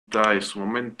en su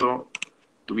momento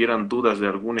tuvieran dudas de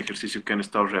algún ejercicio que han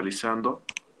estado realizando.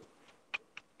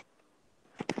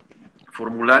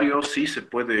 Formulario sí se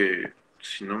puede,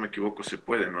 si no me equivoco se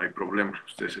puede, no hay problema,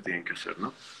 ustedes se tienen que hacer,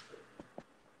 ¿no?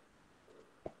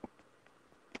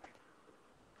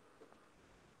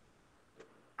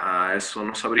 A eso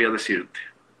no sabría decirte.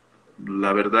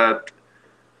 La verdad,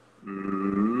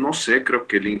 no sé, creo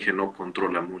que el Inge no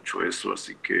controla mucho eso,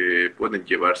 así que pueden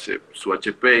llevarse su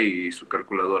HP y su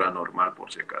calculadora normal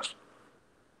por si acaso.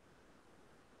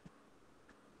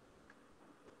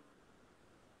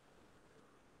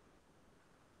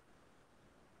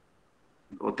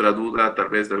 Otra duda, tal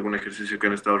vez de algún ejercicio que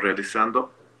han estado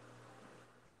realizando.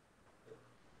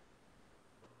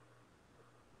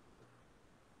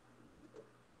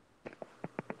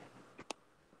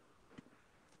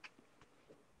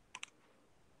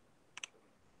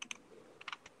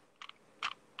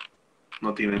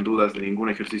 No tienen dudas de ningún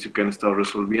ejercicio que han estado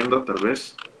resolviendo, tal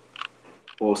vez.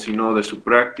 O si no, de su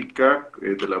práctica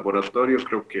de laboratorio,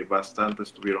 creo que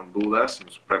bastantes tuvieron dudas en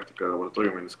su práctica de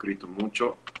laboratorio, me han escrito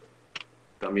mucho.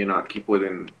 También aquí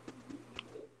pueden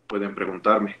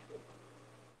preguntarme.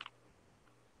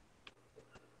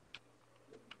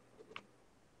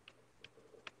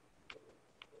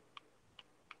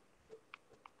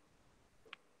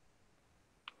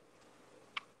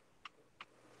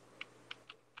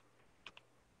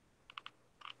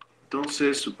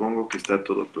 Entonces, supongo que está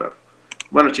todo claro.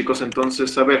 Bueno, chicos,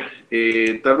 entonces, a ver,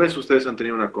 tal vez ustedes han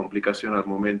tenido una complicación al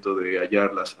momento de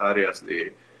hallar las áreas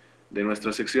de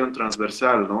nuestra sección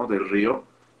transversal, ¿no? Del río,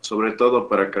 sobre todo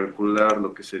para calcular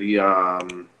lo que sería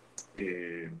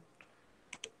eh,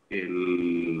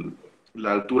 el,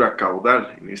 la altura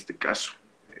caudal, en este caso,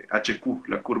 HQ,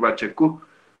 la curva HQ.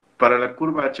 Para la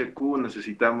curva HQ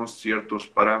necesitamos ciertos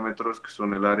parámetros que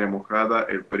son el área mojada,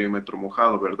 el perímetro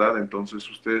mojado, ¿verdad? Entonces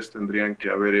ustedes tendrían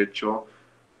que haber hecho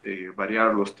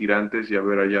variar los tirantes y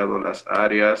haber hallado las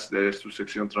áreas de su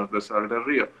sección transversal del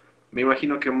río. Me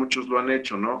imagino que muchos lo han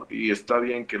hecho, ¿no? Y está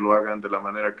bien que lo hagan de la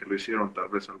manera que lo hicieron. Tal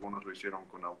vez algunos lo hicieron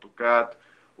con AutoCAD,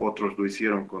 otros lo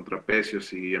hicieron con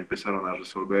trapecios y empezaron a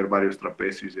resolver varios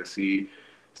trapecios y así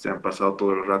se han pasado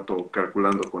todo el rato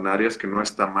calculando con áreas, que no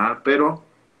está mal, pero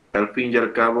al fin y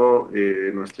al cabo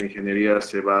nuestra ingeniería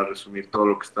se va a resumir todo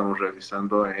lo que estamos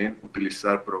realizando en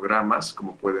utilizar programas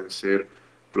como pueden ser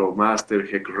Flowmaster,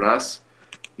 HEC-RAS,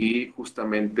 y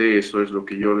justamente eso es lo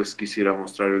que yo les quisiera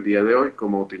mostrar el día de hoy,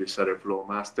 cómo utilizar el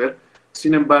Flowmaster.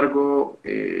 Sin embargo,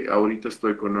 ahorita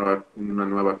estoy con una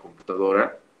nueva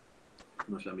computadora,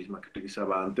 no es la misma que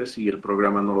utilizaba antes y el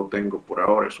programa no lo tengo por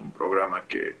ahora, es un programa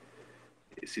que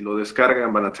si lo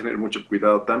descargan van a tener mucho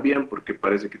cuidado también porque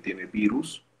parece que tiene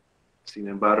virus. Sin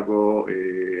embargo,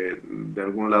 de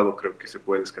algún lado creo que se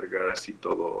puede descargar así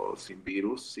todo sin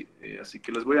virus. Sí, así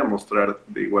que les voy a mostrar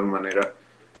de igual manera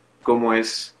cómo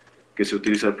es que se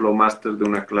utiliza el Flowmaster de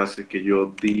una clase que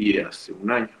yo di hace un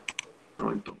año,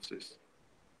 ¿no? Entonces,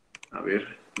 a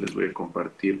ver, les voy a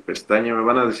compartir pestaña. Me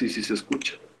van a decir si se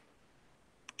escucha.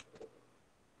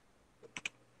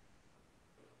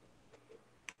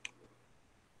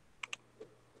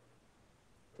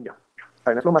 Ya. A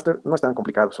ver, el Flowmaster no es tan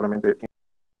complicado, solamente...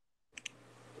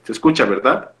 ¿Se escucha,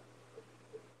 verdad?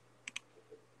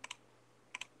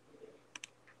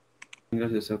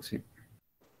 Gracias, Oxy.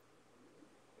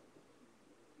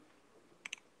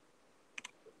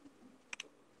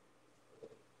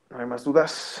 ¿No hay más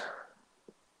dudas?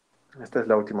 Esta es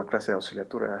la última clase de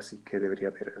auxiliatura, así que debería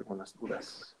haber algunas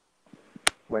dudas.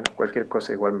 Bueno, cualquier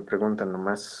cosa igual me preguntan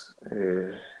nomás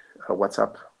a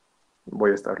WhatsApp.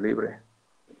 Voy a estar libre.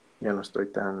 Ya no estoy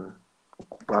tan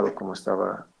ocupado como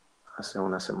estaba hace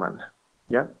una semana.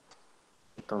 ¿Ya?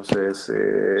 Entonces,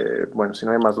 bueno, si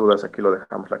no hay más dudas, aquí lo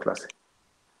dejamos la clase.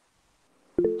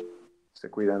 Se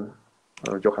cuidan.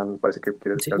 Bueno, Johan, parece que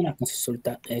quiere Sí, decir algo. una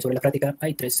consulta sobre la práctica.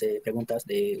 Hay tres preguntas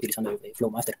de utilizando el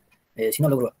Flowmaster. Si no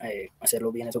logro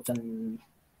hacerlo bien, esa opción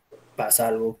pasa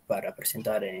algo para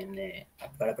presentar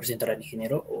al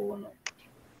ingeniero o no.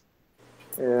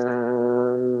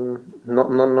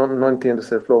 No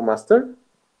entiendes el Flowmaster.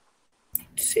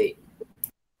 Sí.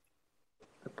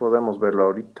 Podemos verlo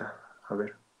ahorita. A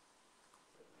ver.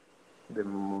 De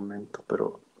momento,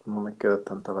 pero no me queda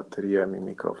tanta batería en mi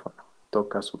micrófono. En todo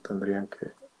caso, tendrían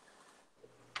que,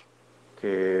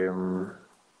 que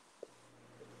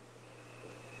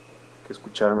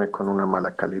escucharme con una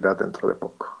mala calidad dentro de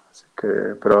poco. Así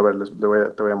que, pero a ver,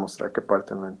 te voy a mostrar qué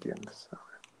parte no entiendes. A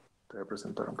ver, te voy a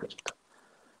presentar un cachito.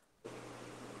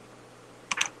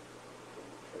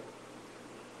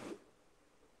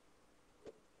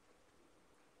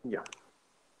 Ya.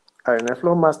 A ver, en el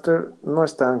Flowmaster no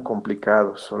es tan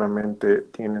complicado, solamente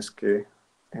tienes que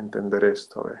entender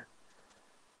esto. A ver.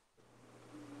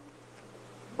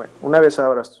 Bueno, una vez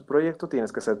abras tu proyecto,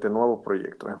 tienes que hacerte nuevo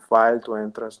proyecto. En File, tú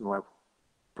entras nuevo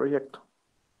proyecto.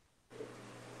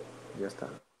 Ya está.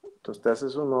 Entonces te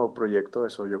haces un nuevo proyecto,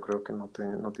 eso yo creo que no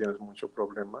tienes mucho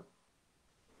problema.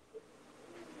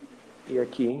 Y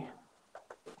aquí,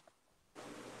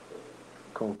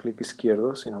 con clic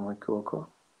izquierdo, si no me equivoco.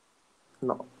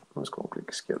 No, no es con clic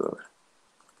izquierdo, a ver.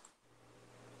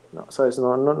 No, sabes,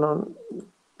 no.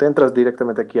 Te entras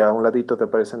directamente aquí, a un ladito te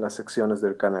aparecen las secciones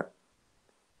del canal.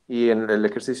 Y en el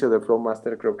ejercicio de Flow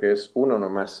Master creo que es uno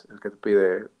nomás el que te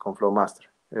pide con Flow Master.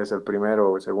 Es el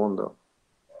primero o el segundo,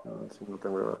 si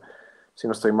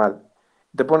no estoy mal.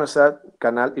 Te pones a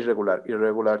canal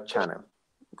irregular channel.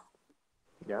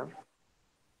 ¿Ya?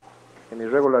 En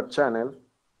irregular channel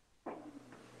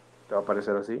te va a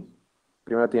aparecer así.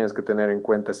 Primero tienes que tener en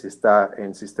cuenta si está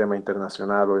en sistema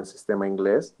internacional o en sistema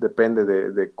inglés. Depende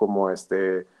de cómo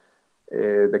esté,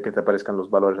 de que te aparezcan los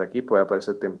valores aquí. Puede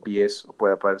aparecerte en pies o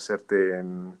puede aparecerte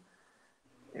en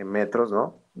metros,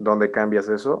 ¿no? ¿Dónde cambias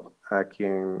eso? Aquí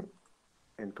en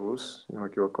Tools, si no me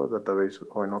equivoco, Database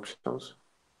o en Options.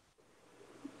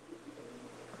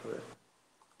 A ver.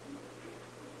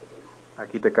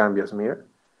 Aquí te cambias, mira.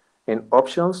 En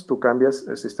Options tú cambias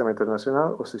el sistema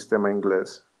internacional o sistema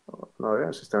inglés, ¿no?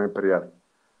 El sistema imperial.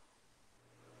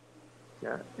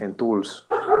 ¿Ya? En Tools,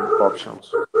 en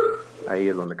Options, ahí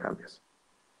es donde cambias.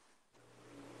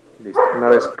 Listo. Una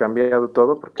vez cambiado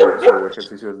todo, porque su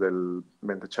ejercicio es del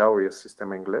Ventechao y es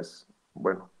sistema inglés,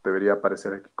 bueno, debería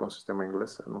aparecer aquí con sistema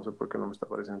inglés. No sé por qué no me está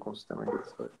apareciendo con sistema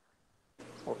inglés. A ver.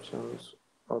 Options,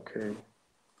 ok.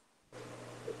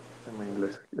 Sistema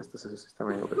inglés, este es el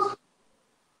sistema inglés.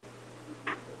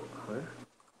 A ver.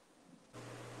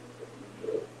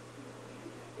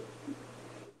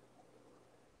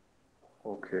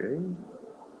 Ok.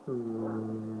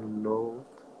 Load.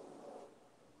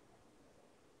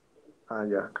 Ah,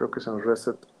 ya, creo que son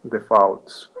reset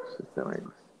defaults. Sistema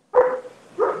inglés.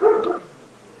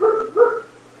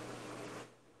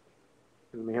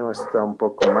 El mío está un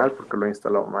poco mal porque lo he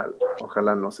instalado mal.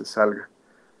 Ojalá no se salga.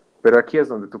 Pero aquí es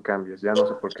donde tú cambias. Ya no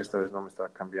sé por qué esta vez no me estaba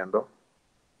cambiando.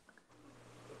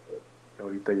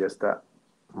 Ahorita ya está.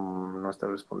 No está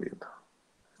respondiendo.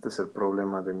 Este es el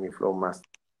problema de mi Flow Master.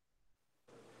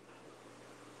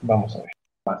 Vamos a ver.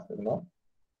 Master, ¿no?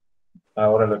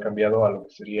 Ahora lo he cambiado a lo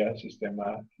que sería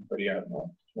sistema imperial,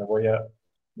 ¿no? Me voy a...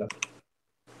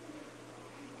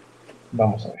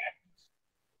 Vamos a ver.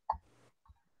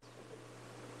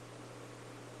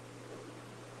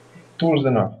 Tools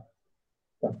de nuevo.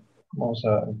 Bueno, vamos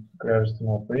a crear este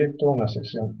nuevo proyecto, una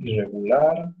sección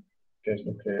irregular, que es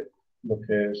lo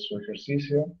que es su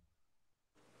ejercicio.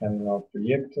 El nuevo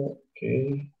proyecto, ok.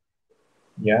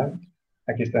 Ya.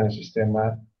 Aquí está en el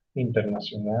sistema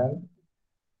internacional.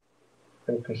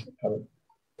 Creo que es, a ver.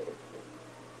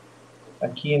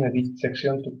 Aquí en Edit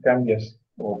sección tú cambias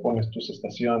o pones tus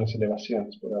estaciones,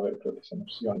 elevaciones, pero a ver, creo que son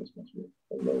opciones más bien.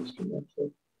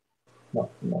 No,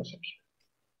 no es aquí.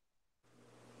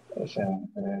 Es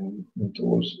en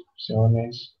Tools,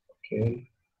 opciones, ok.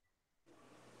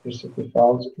 Reset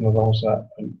Defaults, nos vamos al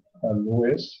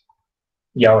US.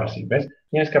 Y ahora sí, ¿ves?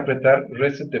 Tienes que apretar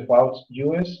Reset Defaults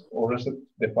US o Reset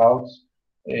Defaults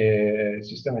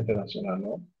Sistema Internacional,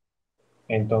 ¿no?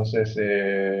 Entonces,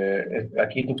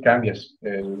 aquí tú cambias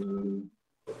en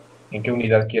qué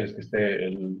unidad quieres que esté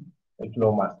el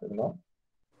Flow Master, ¿no?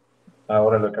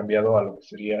 Ahora lo he cambiado a lo que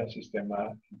sería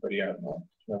Sistema Imperial, ¿no?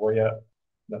 Me voy a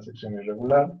la sección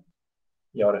irregular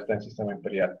y ahora está en Sistema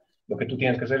Imperial. Lo que tú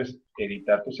tienes que hacer es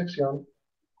editar tu sección.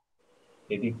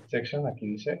 Edit Section, aquí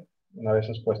dice, una vez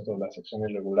has puesto la sección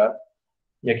irregular,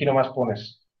 y aquí nomás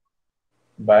pones,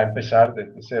 va a empezar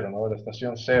desde cero, ¿no? De la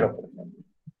estación 0, por ejemplo.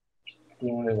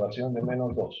 Tiene una elevación de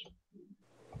 -2.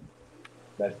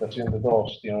 La estación de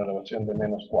 2 tiene una elevación de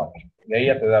 -4. Y ahí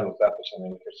ya te da los datos en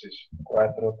el ejercicio.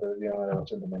 4 te tiene una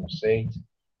elevación de -6.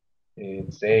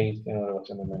 6 tiene una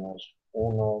elevación de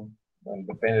 -1. Bueno,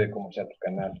 depende de cómo sea tu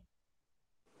canal.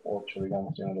 8,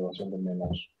 digamos, tiene una elevación de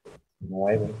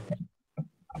 -9,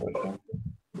 por ejemplo.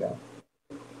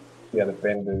 Ya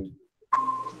depende de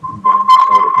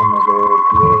uno de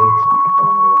 10 y con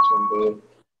una elevación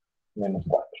de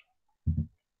 -4.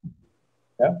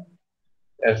 ¿Ya?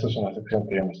 Esta es una sección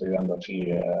que yo me estoy dando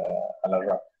así a la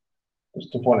rápida.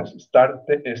 Entonces tú pones Start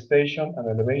Station and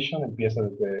Elevation, empieza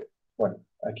desde, bueno,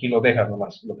 aquí lo dejas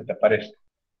nomás, lo que te aparezca.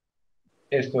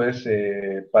 Esto es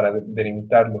para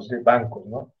delimitar los bancos,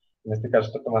 ¿no? En este caso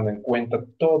está tomando en cuenta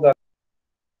toda...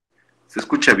 ¿Se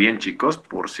escucha bien, chicos?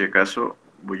 Por si acaso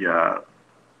voy a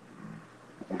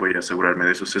asegurarme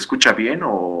de eso. ¿Se escucha bien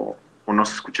o no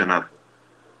se escucha nada?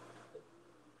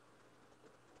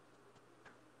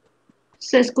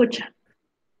 Se escucha.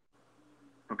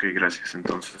 Ok, gracias.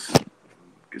 Entonces,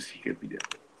 ¿qué sigue el video?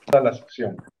 Toda la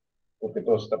sección, porque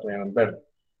todo se está poniendo en verde.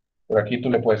 Por aquí tú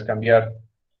le puedes cambiar,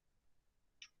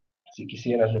 si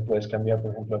quisieras, le puedes cambiar,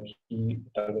 por ejemplo, aquí,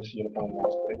 tal vez si yo le pongo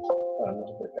más precio. No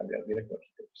se puede cambiar, directo aquí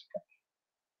creo que se cambia.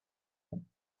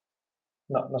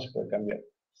 No se puede cambiar.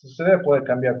 Se debe poder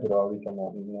cambiar, pero ahorita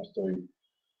no estoy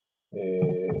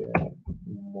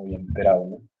muy enterado,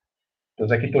 ¿no?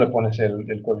 Entonces aquí tú le pones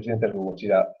el coeficiente de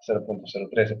rugosidad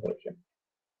 0.013, por ejemplo.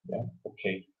 ¿Ya? Ok.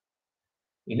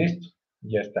 Y listo.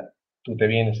 Ya está. Tú te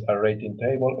vienes a Rating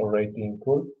Table o Rating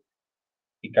Curve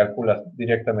y calculas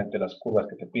directamente las curvas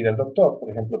que te pide el doctor. Por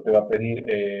ejemplo, te va a pedir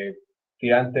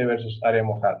tirante versus área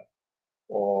mojada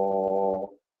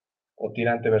o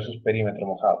tirante versus perímetro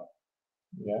mojado.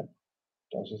 ¿Ya?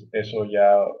 Entonces, eso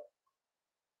ya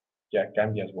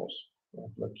cambias vos. Por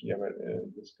ejemplo, aquí, a ver,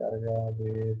 descarga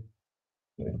de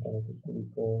directamente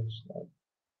públicos.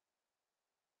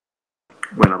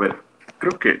 Bueno, a ver,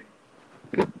 creo que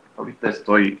ahorita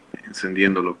estoy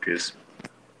encendiendo lo que es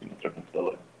mi otra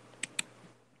computadora.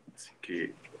 Así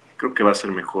que creo que va a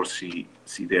ser mejor si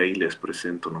de ahí les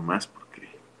presento nomás, porque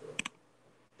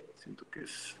siento que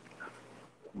es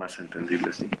más entendible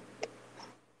así.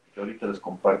 Ahorita les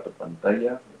comparto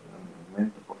pantalla. Un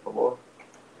momento, por favor.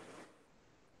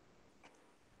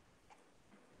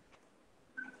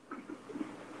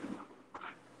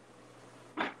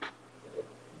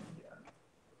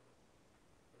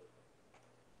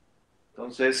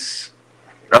 Entonces,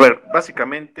 a ver,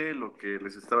 básicamente lo que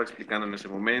les estaba explicando en ese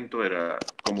momento era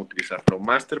cómo utilizar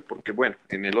Flowmaster, porque bueno,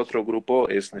 en el otro grupo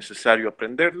es necesario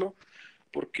aprenderlo,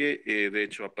 porque de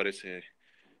hecho aparece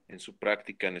en su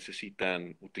práctica,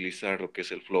 necesitan utilizar lo que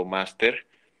es el Flowmaster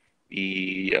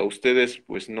y a ustedes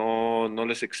pues no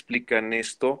les explican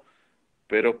esto,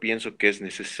 pero pienso que es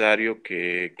necesario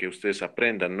que ustedes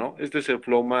aprendan, ¿no? Este es el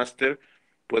Flowmaster,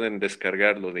 pueden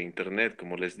descargarlo de internet,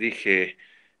 como les dije,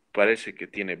 parece que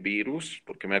tiene virus,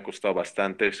 porque me ha costado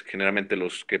bastante. Generalmente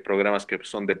programas que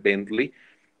son de Bentley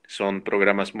son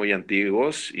programas muy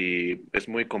antiguos y es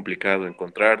muy complicado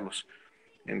encontrarlos.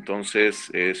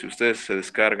 Entonces, si ustedes se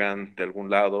descargan de algún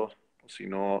lado, o si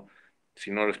no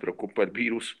les preocupa el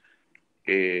virus,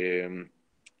 eh,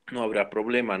 no habrá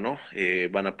problema, ¿no?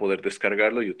 Van a poder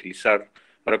descargarlo y utilizar.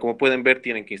 Ahora, como pueden ver,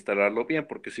 tienen que instalarlo bien,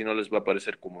 porque si no les va a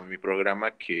aparecer como en mi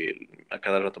programa, que a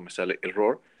cada rato me sale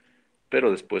error, pero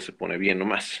después se pone bien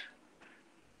nomás.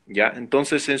 Ya,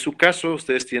 entonces en su caso,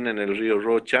 ustedes tienen el río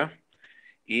Rocha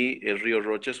y el río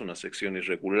Rocha es una sección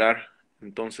irregular.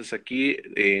 Entonces aquí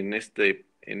en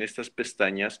estas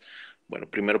pestañas, bueno,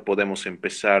 primero podemos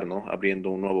empezar, ¿no? Abriendo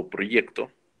un nuevo proyecto.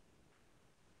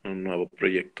 Un nuevo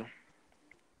proyecto.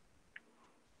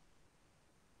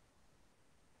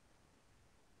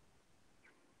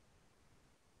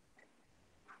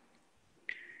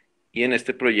 Y en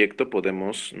este proyecto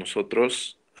podemos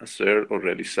nosotros hacer o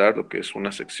realizar lo que es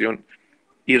una sección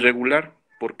irregular,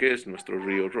 porque es nuestro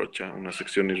río Rocha, una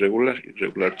sección irregular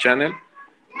channel.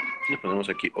 Le ponemos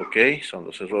aquí OK, son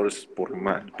los errores por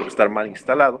estar mal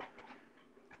instalado.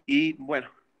 Y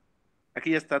bueno,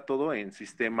 aquí ya está todo en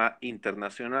sistema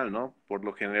internacional, ¿no? Por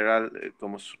lo general,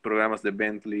 como sus programas de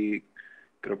Bentley,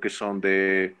 creo que son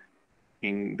de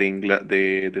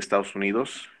Estados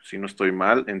Unidos, si no estoy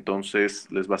mal,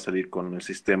 entonces les va a salir con el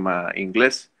sistema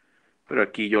inglés, pero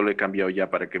aquí yo lo he cambiado ya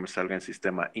para que me salga en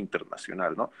sistema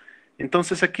internacional, ¿no?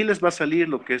 Entonces aquí les va a salir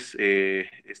lo que es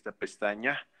esta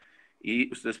pestaña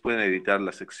y ustedes pueden editar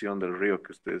la sección del río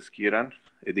que ustedes quieran,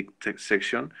 edit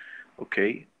section, ok.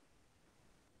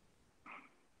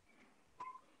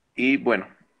 Y bueno,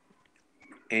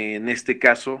 en este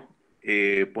caso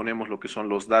ponemos lo que son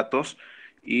los datos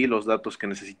y los datos que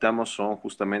necesitamos son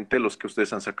justamente los que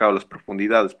ustedes han sacado, las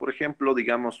profundidades. Por ejemplo,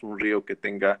 digamos un río que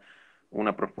tenga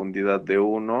una profundidad de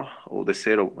 1 o de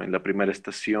 0 en la primera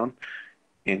estación.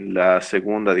 En la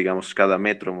segunda, digamos, cada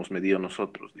metro hemos medido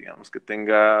nosotros, digamos, que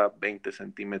tenga 20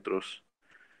 centímetros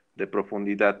de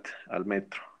profundidad al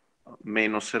metro,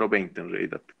 menos 0,20 en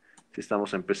realidad. Si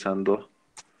estamos empezando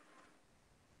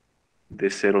de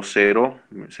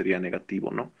 0,0, sería negativo,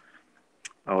 ¿no?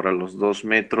 Ahora los 2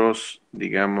 metros,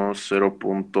 digamos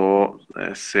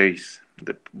 0,6,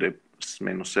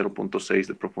 menos 0,6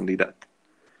 de profundidad.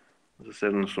 Vamos a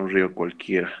hacernos un río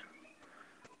cualquiera.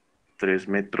 3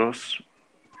 metros.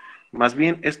 Más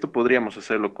bien, esto podríamos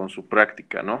hacerlo con su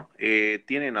práctica, ¿no?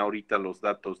 Tienen ahorita los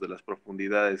datos de las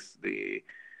profundidades de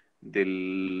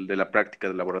la práctica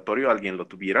del laboratorio. ¿Alguien lo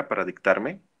tuviera para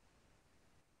dictarme?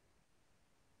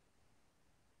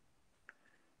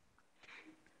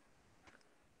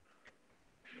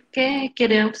 ¿Qué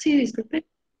quiere Oxy? Disculpe.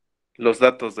 Los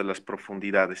datos de las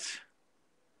profundidades.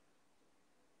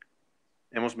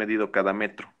 hemos medido cada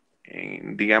metro.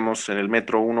 Digamos, en el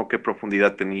metro 1, ¿qué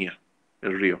profundidad tenía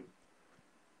el río?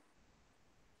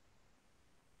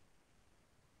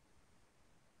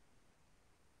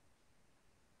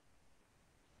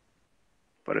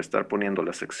 Para estar poniendo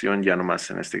la sección ya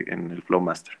nomás en el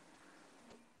Flowmaster.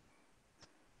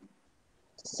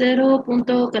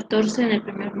 0.14 en el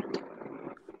primer metro.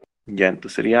 Ya,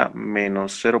 entonces sería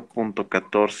menos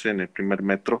 0.14 en el primer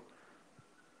metro.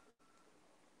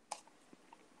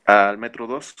 Al metro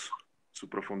 2, su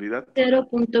profundidad.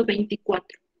 0.24.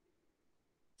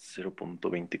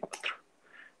 0.24.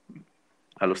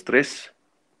 A los 3.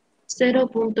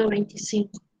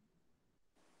 0.25.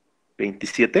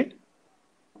 27.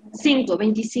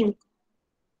 25.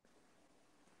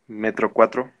 Metro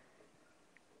 4.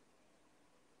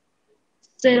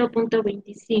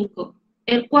 0.25.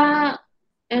 El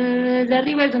de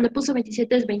arriba, el donde puso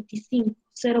 27 es 25.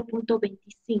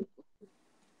 0.25.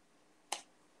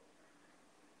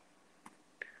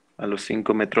 A los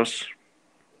 5 metros.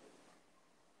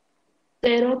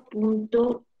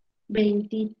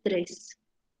 0.23.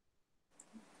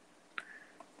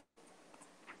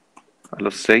 A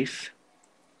los 6.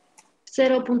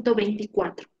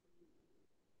 0.24.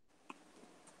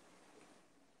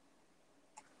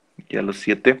 Y a los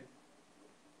 7.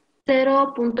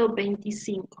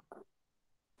 0.25.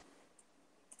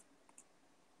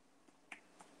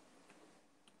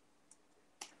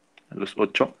 A los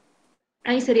 8.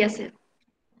 Ahí sería 0.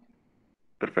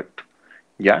 Perfecto.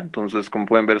 Ya, entonces como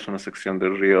pueden ver es una sección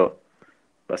del río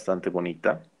bastante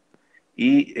bonita.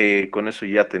 Y con eso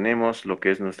ya tenemos lo que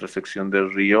es nuestra sección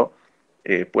del río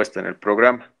puesta en el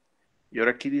programa. Y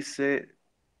ahora aquí dice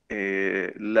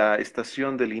la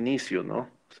estación del inicio, ¿no?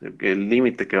 O sea, el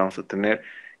límite que vamos a tener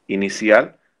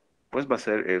inicial, pues va a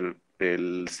ser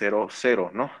el 0,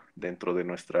 0, ¿no? Dentro de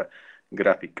nuestra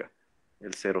gráfica.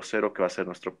 El 0, 0 que va a ser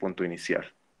nuestro punto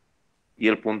inicial. Y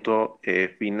el punto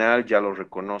final ya lo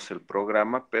reconoce el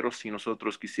programa, pero si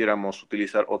nosotros quisiéramos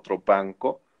utilizar otro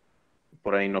banco,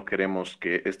 por ahí no queremos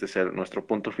que este sea nuestro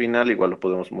punto final, igual lo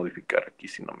podemos modificar aquí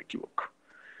si no me equivoco.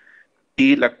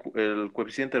 Y el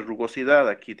coeficiente de rugosidad,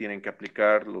 aquí tienen que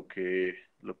aplicar lo que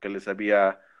les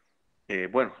había,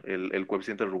 bueno, el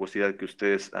coeficiente de rugosidad que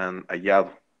ustedes han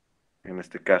hallado, en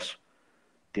este caso.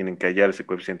 Tienen que hallar ese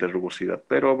coeficiente de rugosidad,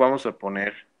 pero vamos a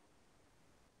poner,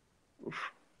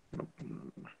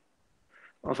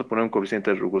 vamos a poner un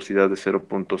coeficiente de rugosidad de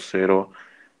 0.0,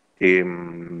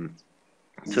 0.04.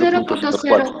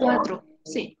 0.04.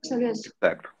 Sí, salió eso.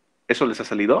 Exacto. ¿Eso les ha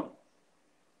salido?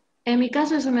 En mi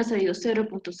caso eso me ha salido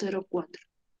 0.04.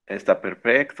 Está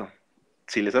perfecto.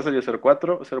 Si les ha salido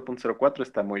 0.04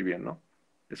 está muy bien, ¿no?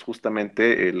 Es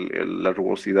justamente la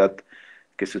rugosidad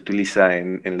que se utiliza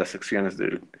en las secciones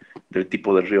del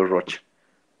tipo de río Rocha.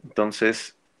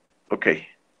 Entonces, ok,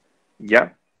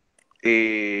 ya.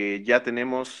 Ya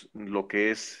tenemos lo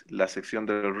que es la sección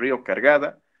del río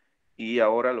cargada y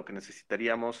ahora lo que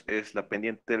necesitaríamos es la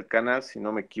pendiente del canal. Si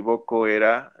no me equivoco,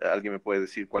 ¿alguien me puede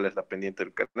decir cuál es la pendiente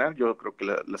del canal? Yo creo que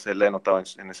se la he anotado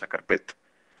en esa carpeta.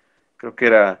 Creo que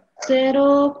era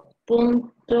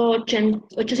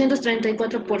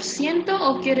 0.834%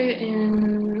 o quiere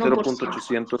no por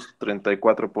ciento.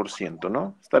 0.834%,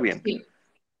 ¿no? Está bien. Sí.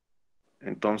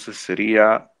 Entonces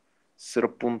sería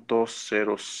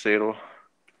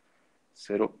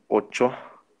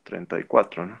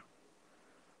 0.00834, ¿no?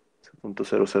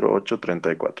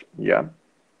 0.00834, ya.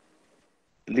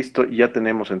 Listo, ya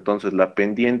tenemos entonces la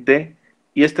pendiente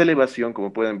y esta elevación,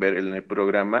 como pueden ver en el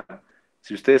programa,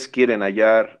 si ustedes quieren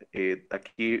hallar,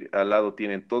 aquí al lado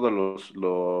tienen todos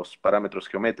los parámetros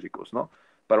geométricos, ¿no?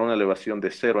 Para una elevación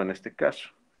de 0 en este caso.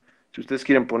 Si ustedes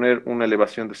quieren poner una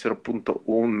elevación de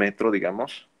 0.1 metro,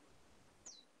 digamos,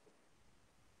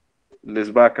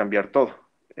 les va a cambiar todo.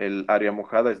 El área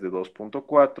mojada es de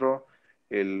 2.4,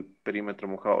 el perímetro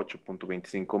mojado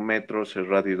 8.25 metros, el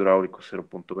radio hidráulico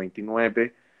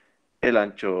 0.29, el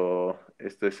ancho,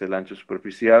 este es el ancho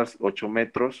superficial, 8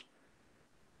 metros,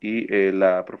 y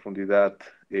la profundidad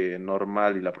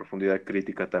normal y la profundidad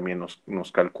crítica también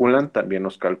nos calculan, también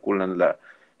nos calculan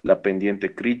la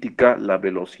pendiente crítica, la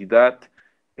velocidad,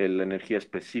 la energía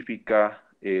específica,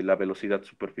 la velocidad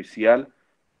superficial,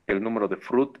 el número de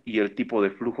Fruit y el tipo de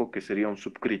flujo que sería un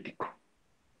subcrítico.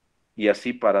 Y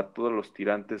así para todos los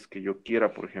tirantes que yo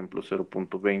quiera, por ejemplo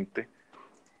 0.20,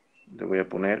 le voy a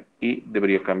poner y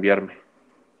debería cambiarme.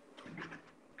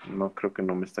 No, creo que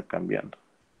no me está cambiando.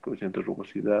 Coeficiente de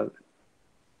rugosidad,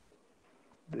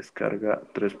 descarga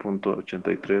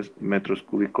 3.83 metros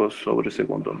cúbicos sobre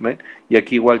segundo. Y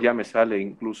aquí igual ya me sale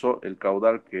incluso el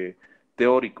caudal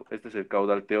teórico. Este es el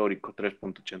caudal teórico,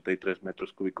 3.83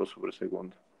 metros cúbicos sobre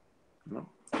segundo.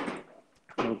 ¿no?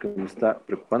 Lo que me está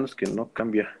preocupando es que no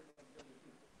cambia.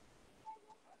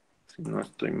 Si no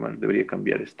estoy mal, debería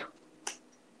cambiar esto.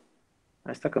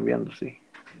 Ah, está cambiando, sí.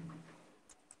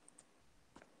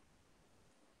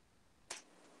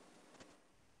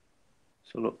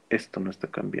 Solo esto no está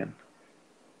cambiando.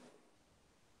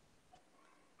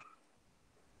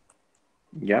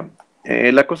 ¿Ya?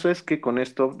 La cosa es que con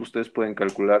esto ustedes pueden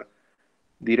calcular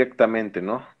directamente,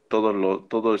 ¿no?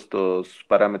 Todos estos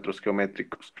parámetros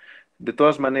geométricos. De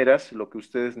todas maneras, lo que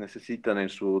ustedes necesitan en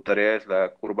su tarea es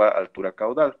la curva altura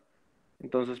caudal.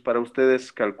 Entonces, para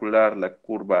ustedes calcular la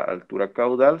curva altura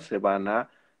caudal, se van a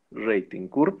Rating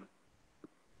Curve.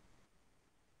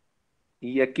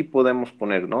 Y aquí podemos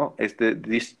poner, ¿no? Este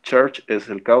discharge es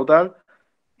el caudal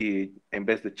y en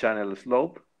vez de channel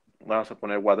slope, vamos a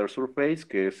poner water surface,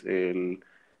 que es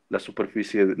la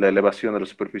superficie, la elevación de la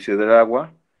superficie del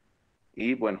agua.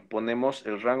 Y bueno, ponemos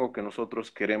el rango que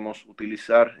nosotros queremos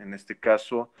utilizar. En este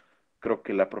caso, creo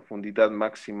que la profundidad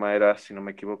máxima era, si no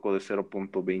me equivoco, de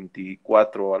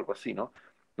 0.24 o algo así, ¿no?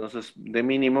 Entonces, de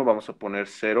mínimo vamos a poner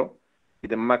 0 y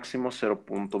de máximo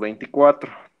 0.24.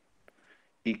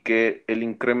 Y que el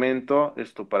incremento,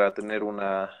 esto para tener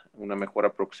una mejor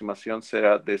aproximación,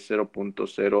 será de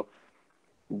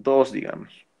 0.02,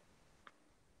 digamos.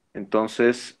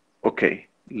 Entonces, ok,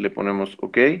 le ponemos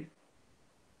ok.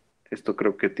 Esto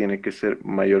creo que tiene que ser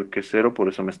mayor que 0, por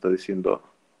eso me está diciendo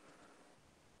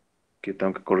que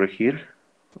tengo que corregir.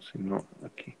 O si no,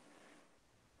 aquí.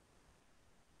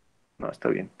 No, está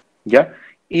bien. ¿Ya?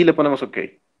 Y le ponemos OK.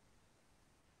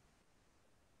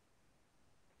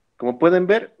 Como pueden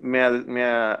ver, me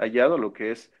ha hallado lo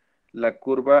que es la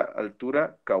curva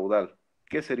altura caudal.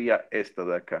 ¿Qué sería esta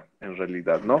de acá, en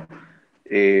realidad, no?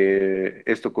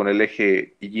 Esto con el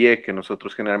eje Y que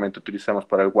nosotros generalmente utilizamos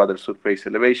para el Water Surface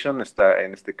Elevation, está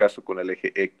en este caso con el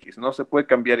eje X. No se puede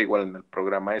cambiar igual en el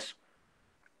programa eso.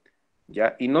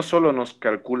 ¿Ya? Y no solo nos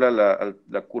calcula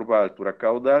la curva altura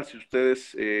caudal, si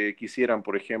ustedes quisieran,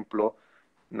 por ejemplo,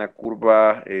 una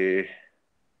curva,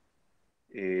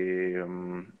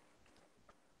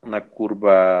 una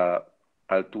curva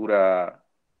altura,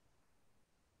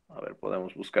 a ver,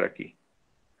 podemos buscar aquí,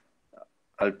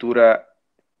 altura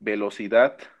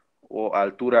velocidad o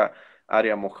altura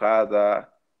área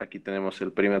mojada, aquí tenemos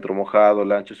el perímetro mojado,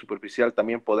 el ancho superficial,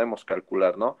 también podemos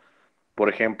calcular, ¿no? Por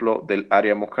ejemplo, del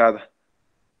área mojada.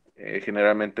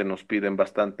 Generalmente nos piden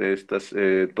bastante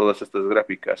todas estas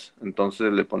gráficas.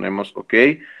 Entonces le ponemos OK,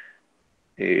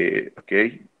 OK,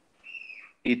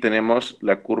 y tenemos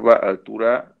la curva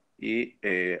altura y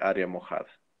área mojada,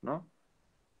 ¿no?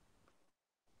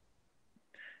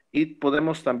 Y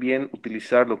podemos también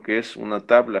utilizar lo que es una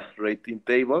tabla, rating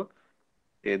table,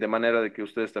 de manera de que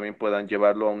ustedes también puedan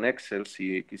llevarlo a un Excel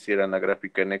si quisieran la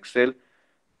gráfica en Excel.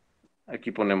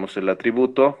 Aquí ponemos el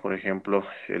atributo, por ejemplo,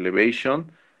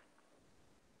 elevation,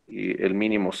 y el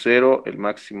mínimo 0, el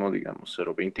máximo, digamos,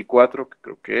 0.24, que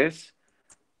creo que es,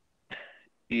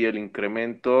 y el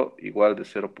incremento igual de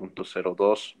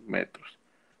 0.02 metros.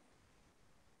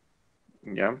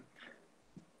 ¿Ya?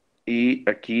 Y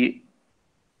aquí,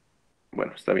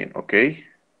 bueno, está bien, ok.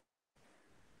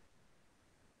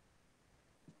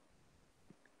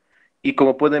 Y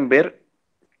como pueden ver,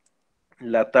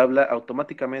 la tabla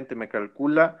automáticamente me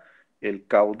calcula el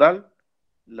caudal,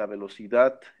 la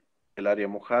velocidad, el área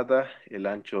mojada, el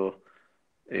ancho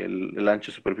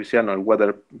superficial, no, el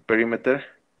water perimeter,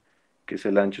 que es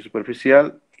el ancho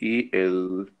superficial, y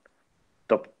el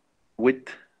top width.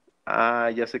 Ah,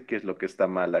 ya sé qué es lo que está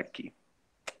mal aquí.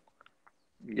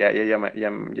 Ya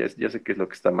sé qué es lo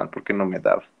que está mal, porque no me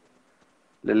daba.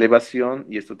 La elevación,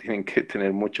 y esto tienen que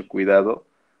tener mucho cuidado,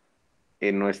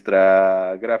 en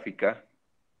nuestra gráfica,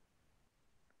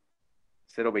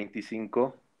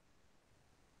 0.25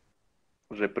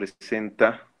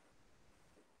 representa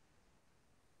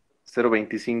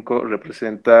 0.25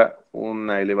 representa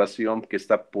una elevación que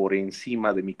está por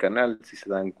encima de mi canal, si se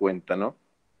dan cuenta, ¿no?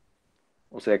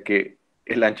 O sea que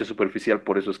el ancho superficial,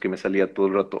 por eso es que me salía todo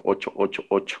el rato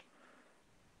 888.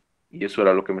 Y eso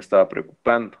era lo que me estaba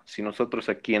preocupando. Si nosotros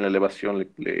aquí en la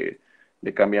elevación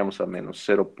le cambiamos a menos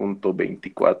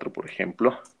 0.24, por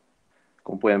ejemplo,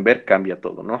 como pueden ver, cambia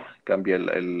todo, ¿no? Cambia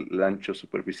el ancho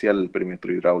superficial, el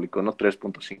perímetro hidráulico, ¿no?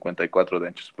 3.54 de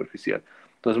ancho superficial.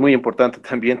 Entonces, muy importante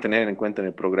también tener en cuenta en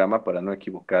el programa para no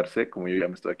equivocarse, como yo ya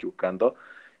me estoy equivocando,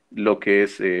 lo que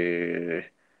es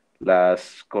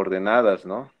las coordenadas,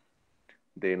 ¿no?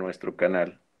 De nuestro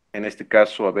canal. En este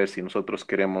caso, a ver si nosotros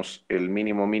queremos el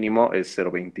mínimo mínimo es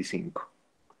 0.25.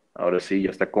 Ahora sí, ya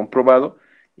está comprobado.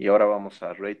 Y ahora vamos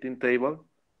a Rating Table.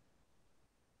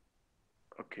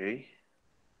 Ok.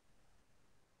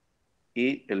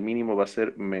 y el mínimo va a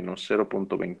ser menos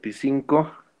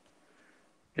 0.25,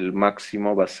 el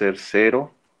máximo va a ser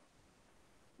 0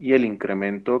 y el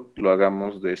incremento lo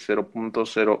hagamos de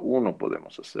 0.01,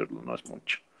 podemos hacerlo, no es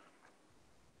mucho.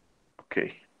 Ok.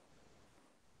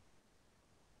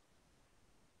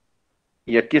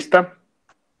 Y aquí está.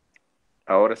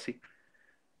 Ahora sí.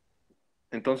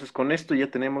 Entonces, con esto ya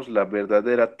tenemos la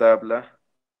verdadera tabla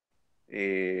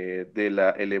de la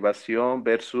elevación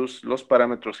versus los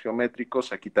parámetros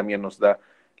geométricos. Aquí también nos da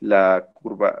la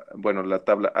curva, bueno, la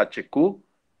tabla HQ,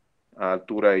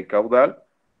 altura y caudal.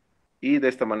 Y de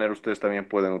esta manera ustedes también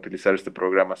pueden utilizar este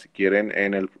programa si quieren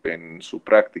en su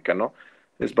práctica, ¿no?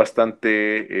 Es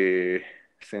bastante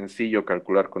sencillo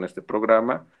calcular con este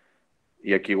programa.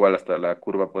 Y aquí igual hasta la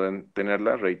curva pueden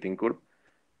tenerla, rating curve.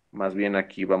 Más bien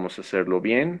aquí vamos a hacerlo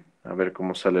bien. A ver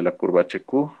cómo sale la curva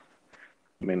HQ.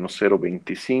 Menos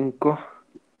 0.25.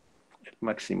 El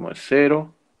máximo es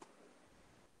 0.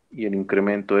 Y el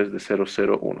incremento es de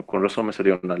 0.01. Con razón me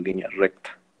salió una línea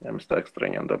recta. Ya me estaba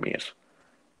extrañando a mí eso.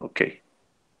 Ok.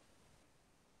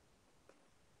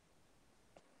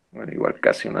 Bueno, igual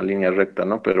casi una línea recta,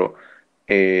 ¿no? Pero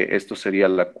esto sería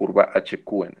la curva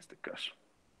HQ en este caso,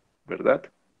 ¿verdad?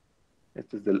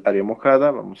 Este es del área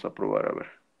mojada. Vamos a probar a ver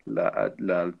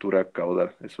la altura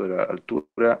caudal. Eso era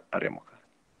altura, área mojada.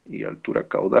 Y altura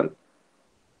caudal.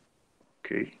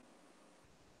 Ok.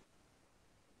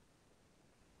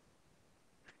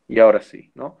 Y ahora sí,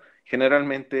 ¿no?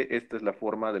 Generalmente esta es la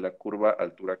forma de la curva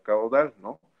altura caudal,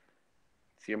 ¿no?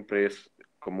 Siempre es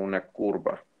como una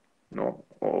curva, ¿no?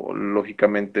 O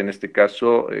lógicamente en este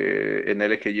caso, en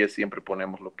el eje Y siempre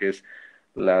ponemos lo que es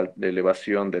la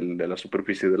elevación de la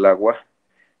superficie del agua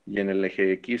y en el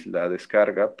eje X la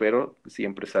descarga, pero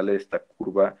siempre sale esta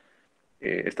curva,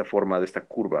 esta forma de esta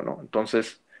curva, ¿no?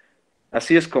 Entonces,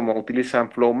 así es como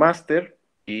utilizan Flowmaster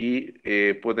y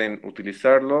pueden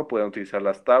utilizarlo, pueden utilizar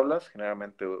las tablas,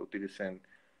 generalmente utilicen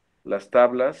las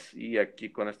tablas y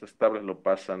aquí con estas tablas lo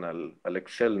pasan al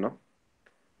Excel, ¿no?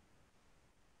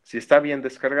 Si está bien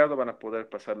descargado van a poder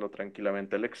pasarlo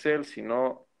tranquilamente al Excel, si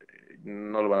no,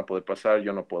 no lo van a poder pasar,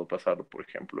 yo no puedo pasarlo, por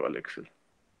ejemplo, al Excel,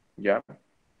 ¿ya?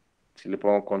 Si le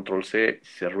pongo control C,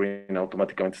 se arruina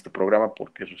automáticamente este programa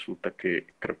porque resulta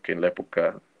que creo que en la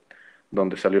época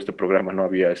donde salió este programa no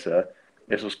había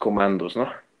esos comandos,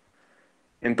 ¿no?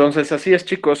 Entonces, así es,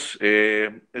 chicos.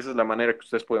 Esa es la manera que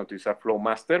ustedes pueden utilizar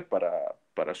Flowmaster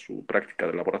para su práctica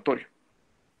de laboratorio.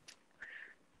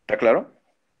 ¿Está claro?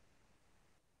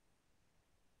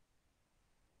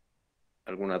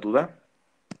 ¿Alguna duda?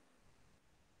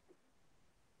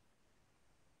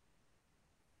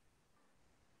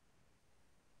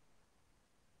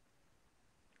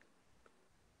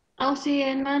 Sí,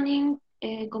 en Manning,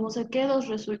 como saqué dos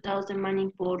resultados de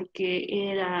Manning porque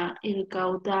era el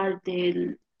caudal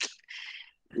del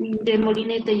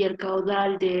molinete y el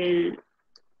caudal de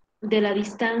la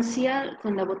distancia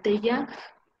con la botella,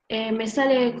 me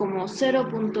sale como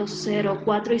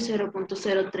 0.04 y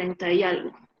 0.030 y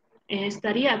algo.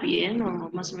 ¿Estaría bien o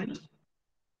más o menos?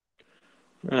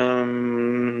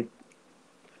 Um,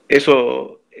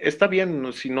 Eso está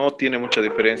bien si no tiene mucha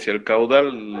diferencia. El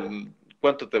caudal,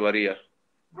 ¿cuánto te varía?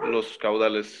 Los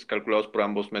caudales calculados por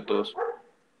ambos métodos.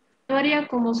 Varía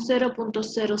como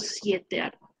 0.07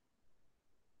 algo.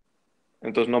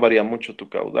 Entonces no varía mucho tu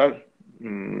caudal.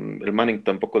 El Manning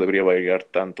tampoco debería variar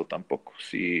tanto tampoco,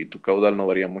 si tu caudal no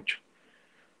varía mucho.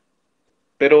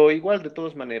 Pero igual, de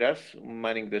todas maneras, un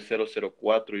Manning de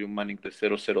 0.04 y un Manning de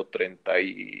 0.030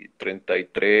 y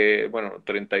 33, bueno,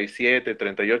 37,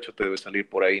 38 te debe salir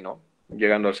por ahí, ¿no?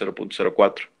 Llegando al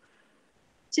 0.04.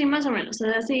 Sí, más o menos,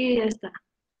 así está.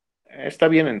 Está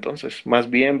bien, entonces. Más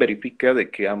bien verifica de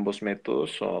que ambos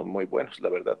métodos son muy buenos, la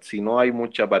verdad. Si no hay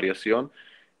mucha variación,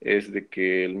 es de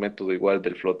que el método igual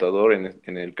del flotador,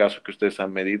 en el caso que ustedes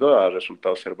han medido, ha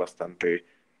resultado ser bastante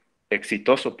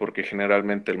exitoso, porque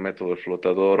generalmente el método del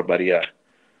flotador varía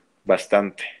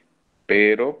bastante.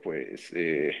 Pero, pues,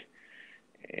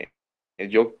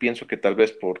 yo pienso que tal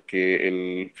vez porque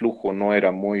el flujo no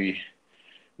era muy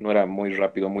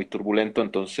rápido, muy turbulento,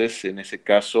 entonces en ese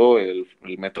caso el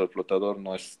método flotador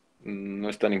no es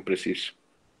tan impreciso,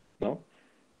 ¿no?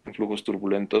 En flujos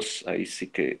turbulentos ahí sí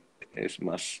que es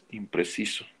más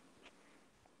impreciso,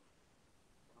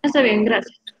 Está bien,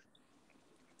 gracias.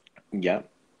 ¿ya?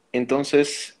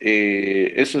 Entonces,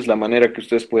 eso es la manera que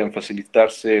ustedes pueden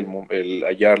facilitarse el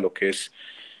hallar lo que es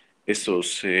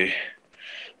esos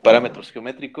parámetros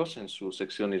geométricos en su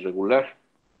sección irregular.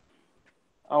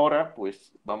 Ahora,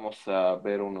 pues, vamos a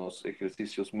ver unos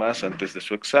ejercicios más antes de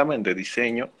su examen de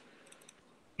diseño.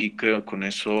 Y creo que con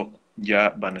eso ya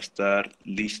van a estar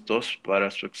listos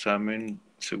para su examen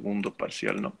segundo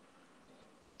parcial, ¿no?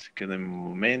 Así que de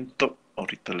momento,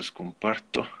 ahorita les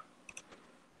comparto.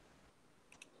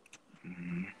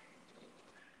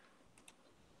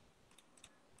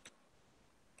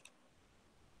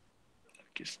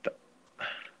 Aquí está.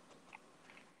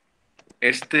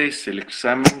 Este es el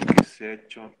examen que se ha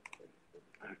hecho.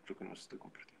 Creo que no se está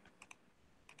compartiendo.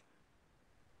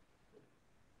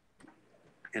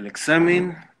 El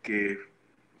examen que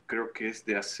creo que es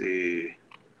de hace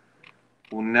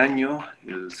un año,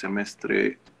 el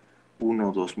semestre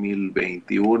 1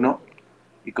 2021,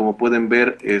 y como pueden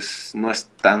ver no es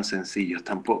tan sencillo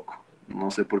tampoco. No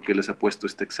sé por qué les ha puesto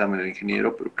este examen el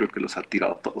ingeniero, pero creo que los ha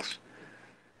tirado todos.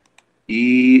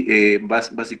 Y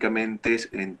básicamente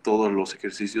en todos los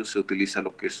ejercicios se utiliza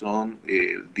lo que son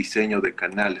el diseño de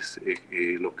canales,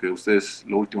 lo que ustedes,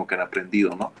 lo último que han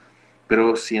aprendido, ¿no?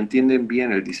 Pero si entienden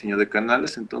bien el diseño de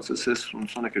canales, entonces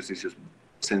son ejercicios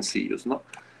sencillos, ¿no?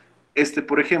 Este,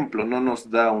 por ejemplo, no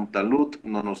nos da un talud,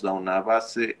 no nos da una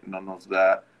base, no nos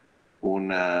da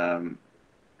una,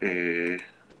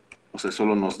 o sea,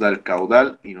 solo nos da el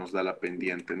caudal y nos da la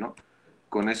pendiente, ¿no?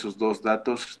 Con esos dos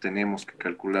datos tenemos que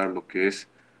calcular lo que es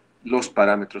los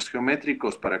parámetros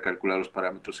geométricos. Para calcular los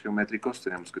parámetros geométricos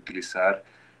tenemos que utilizar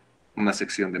una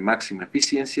sección de máxima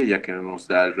eficiencia, ya que no nos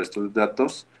da el resto de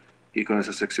datos, y con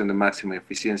esa sección de máxima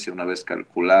eficiencia, una vez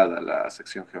calculada la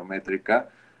sección geométrica,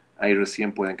 ahí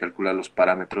recién pueden calcular los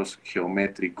parámetros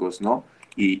geométricos, ¿no?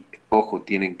 Y, ojo,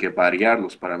 tienen que variar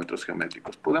los parámetros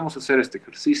geométricos. Podemos hacer este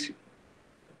ejercicio.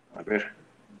 A ver,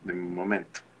 de un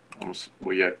momento.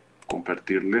 Voy a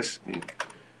compartirles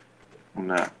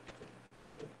una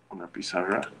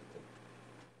pizarra.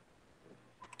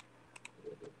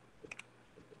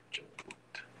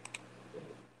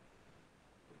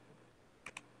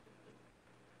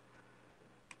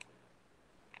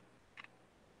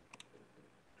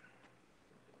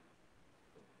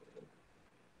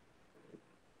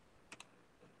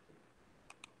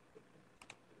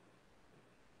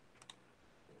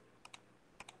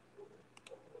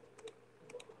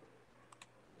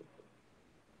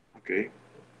 Ok.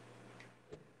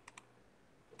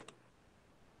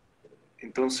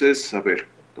 Entonces, a ver,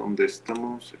 ¿dónde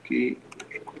estamos? Aquí.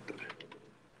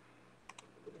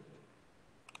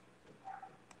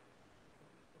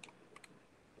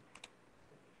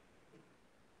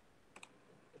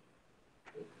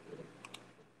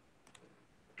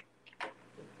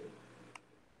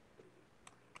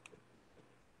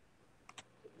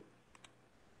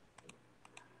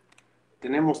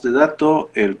 Tenemos de dato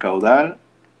el caudal,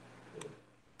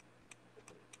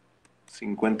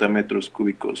 50 metros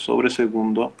cúbicos sobre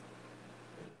segundo.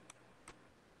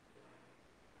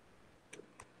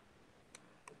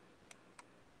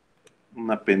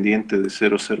 Una pendiente de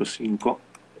 0,05.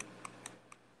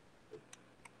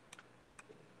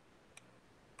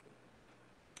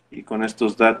 Y con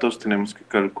estos datos tenemos que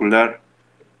calcular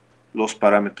los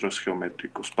parámetros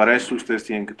geométricos. Para eso ustedes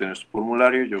tienen que tener su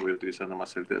formulario. Yo voy a utilizar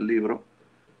nomás el del libro.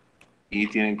 Y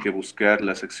tienen que buscar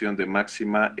la sección de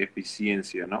máxima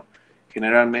eficiencia, ¿no?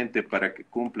 Generalmente, para que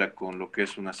cumpla con lo que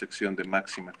es una sección de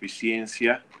máxima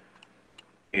eficiencia,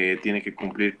 tiene que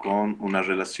cumplir con una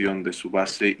relación de su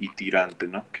base y tirante,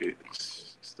 ¿no? Que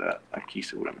está aquí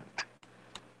seguramente.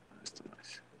 Esto no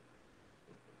es.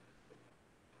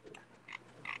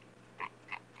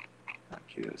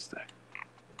 Aquí debe estar.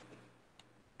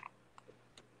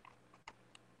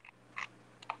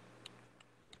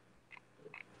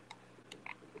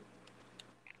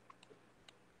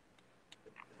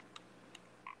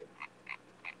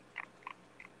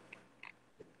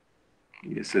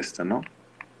 Y es esta, ¿no?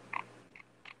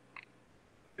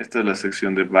 Esta es la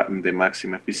sección de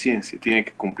máxima eficiencia. Tiene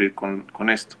que cumplir con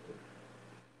esto.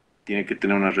 Tiene que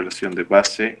tener una relación de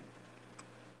base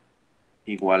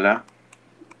igual a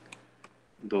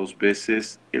 2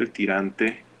 veces el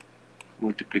tirante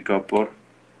multiplicado por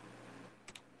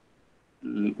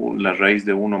la raíz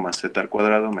de 1 más z al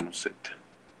cuadrado menos z.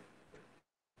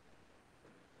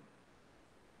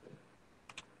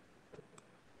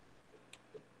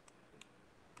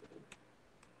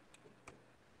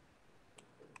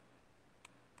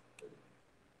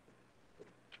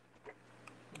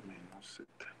 Menos z.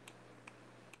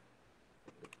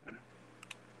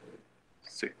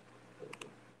 Sí.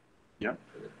 ¿Ya?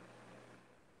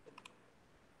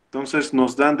 Entonces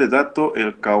nos dan de dato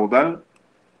el caudal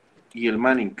y el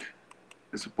Manning.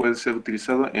 Eso puede ser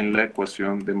utilizado en la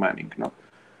ecuación de Manning, ¿no?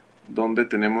 Donde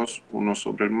tenemos 1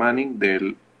 sobre el Manning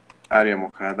del área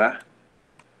mojada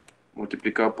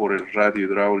multiplicado por el radio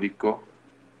hidráulico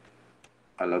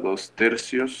a la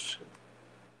 2/3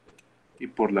 y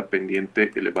por la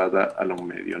pendiente elevada a la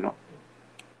 1/2, ¿no?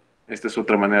 Esta es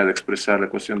otra manera de expresar la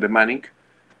ecuación de Manning.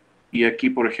 Y aquí,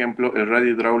 por ejemplo, el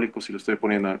radio hidráulico, si lo estoy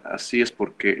poniendo así, es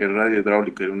porque el radio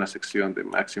hidráulico en una sección de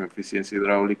máxima eficiencia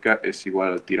hidráulica es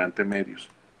igual al tirante medios.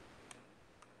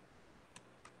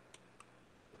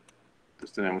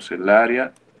 Entonces tenemos el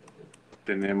área,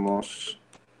 tenemos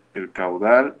el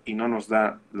caudal y no nos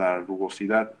da la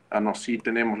rugosidad. Ah, no, sí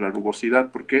tenemos la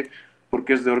rugosidad. ¿Por qué?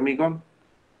 Porque es de hormigón.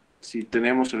 Si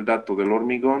tenemos el dato del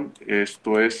hormigón,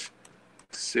 esto es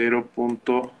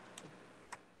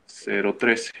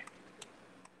 0.013.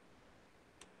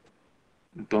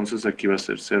 Entonces aquí va a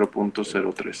ser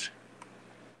 0.013.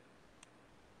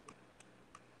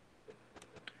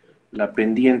 La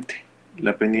pendiente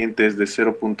es de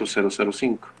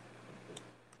 0.005.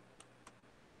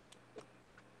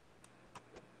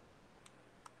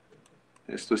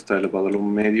 Esto está elevado a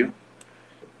un medio.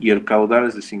 Y el caudal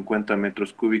es de 50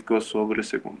 metros cúbicos sobre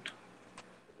segundo.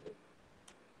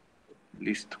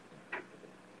 Listo.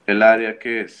 El área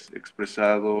que es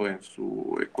expresado en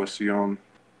su ecuación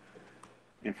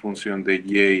en función de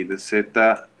y y de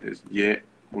z es y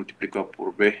multiplicado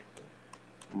por b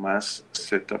más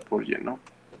z por y, ¿no?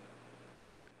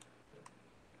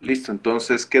 Listo,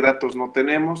 entonces, ¿qué datos no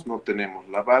tenemos? No tenemos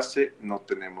la base, no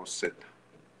tenemos z.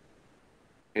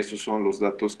 Esos son los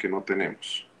datos que no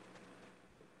tenemos.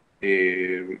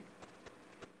 Y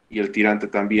el tirante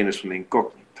también es una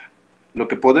incógnita. Lo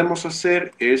que podemos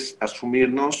hacer es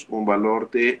asumirnos un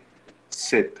valor de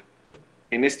z.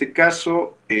 En este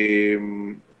caso,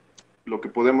 lo que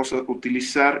podemos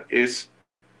utilizar es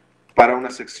para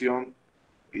una sección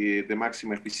de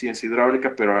máxima eficiencia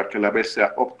hidráulica, pero a que a la vez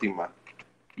sea óptima.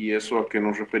 Y eso a que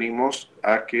nos referimos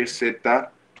a que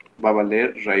z va a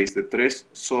valer raíz de 3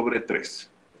 sobre 3.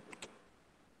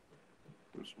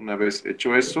 Entonces, una vez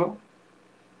hecho eso,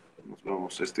 nos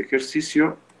vamos a este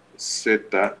ejercicio.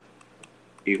 Z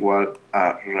igual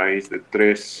a raíz de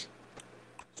 3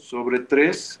 sobre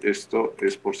 3. Esto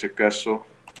es por si acaso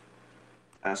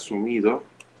asumido.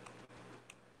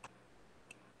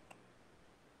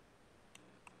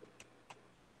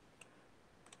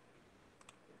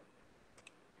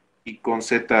 Y con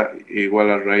z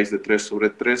igual a raíz de 3 sobre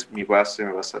 3, mi base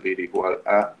me va a salir igual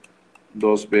a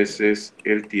 2 veces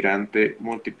el tirante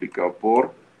multiplicado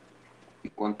por, ¿y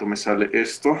cuánto me sale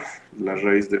esto? La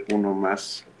raíz de 1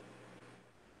 más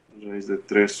raíz de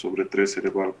 3 sobre 3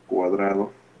 elevado al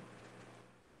cuadrado.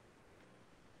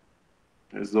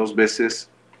 Es 2 veces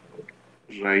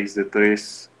raíz de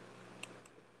 3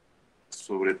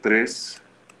 sobre 3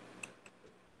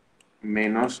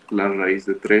 menos la raíz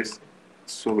de 3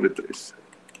 sobre 3.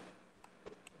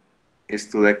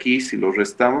 Esto de aquí, si lo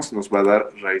restamos, nos va a dar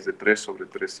raíz de 3 sobre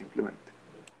 3 simplemente.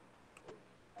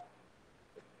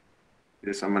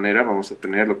 De esa manera vamos a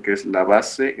tener lo que es la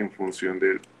base en función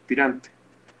del tirante.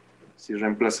 Si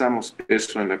reemplazamos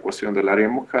eso en la ecuación del área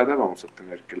mojada, vamos a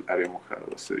tener que el área mojada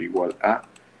va a ser igual a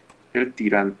el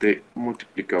tirante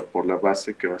multiplicado por la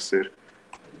base, que va a ser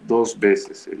 2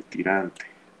 veces el tirante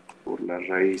por la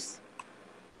raíz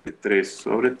de 3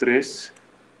 sobre 3,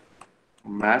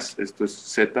 más, esto es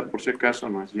z por si acaso,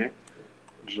 no es y,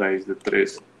 raíz de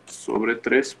 3 sobre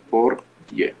 3 por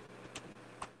y.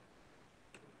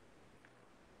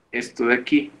 Esto de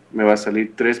aquí me va a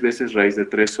salir 3 veces raíz de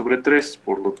 3 sobre 3,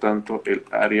 por lo tanto el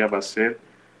área va a ser,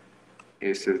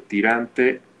 es el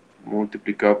tirante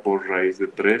multiplicado por raíz de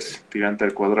 3, tirante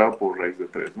al cuadrado por raíz de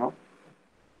 3, ¿no?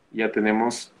 Ya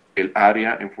tenemos el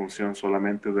área en función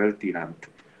solamente del tirante.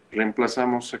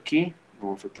 Reemplazamos aquí,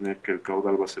 vamos a tener que el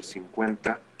caudal va a ser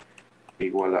 50,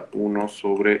 igual a 1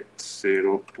 sobre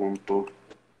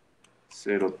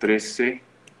 0.013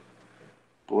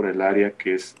 por el área,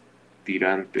 que es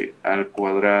tirante al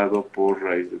cuadrado por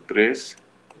raíz de 3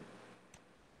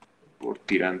 por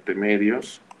tirante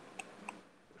medios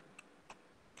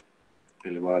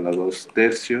elevado a la 2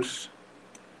 tercios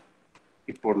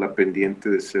y por la pendiente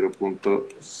de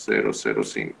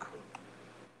 0.005.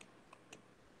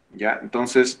 Ya,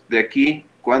 entonces de aquí,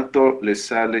 ¿cuánto les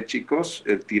sale, chicos?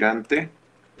 El tirante,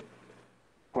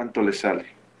 ¿cuánto les sale?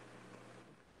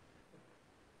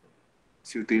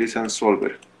 Si utilizan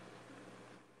solver.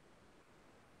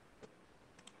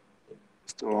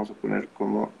 Esto vamos a poner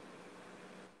como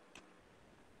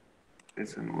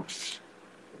ese número.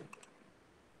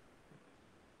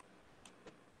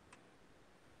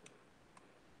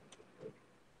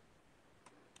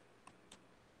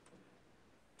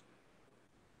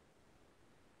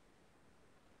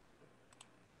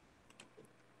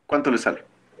 ¿Cuánto les sale?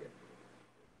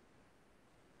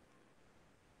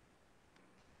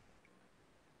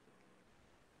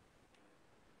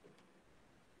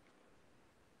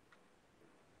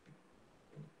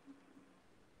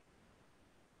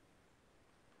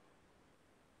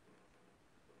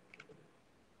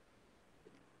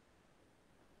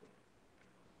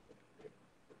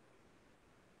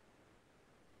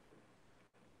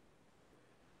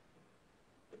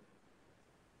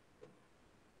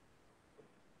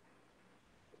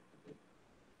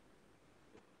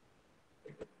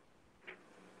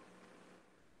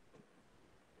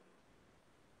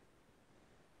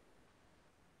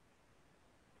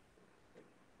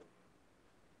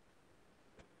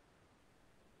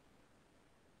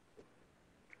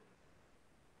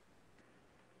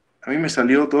 A mí me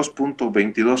salió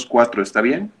 2.224, ¿está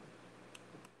bien?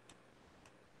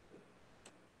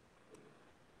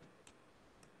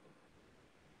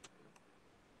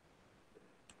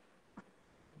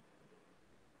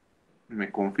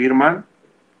 ¿Me confirman?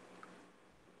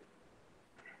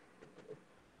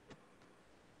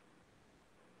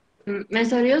 Me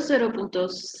salió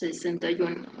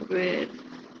 0.61. A ver,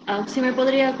 si me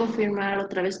podría confirmar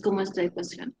otra vez cómo es la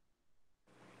ecuación.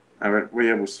 A ver, voy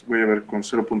a ver con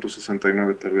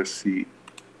 0.69 tal vez si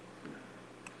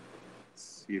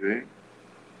ve.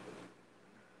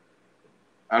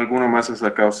 ¿Alguno más ha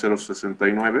sacado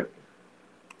 0.69?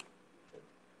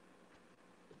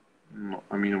 No,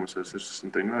 a mí no me sale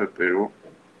 0.69, pero...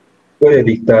 ¿Puede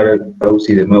dictar,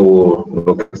 Auxi, de nuevo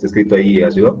lo que está escrito ahí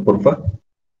arriba, porfa?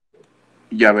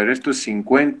 Ya, a ver, esto es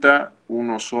 50,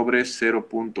 1 sobre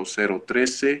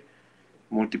 0.013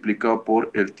 multiplicado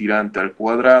por el tirante al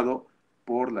cuadrado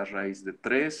por la raíz de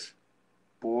 3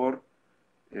 por,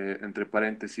 entre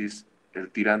paréntesis, el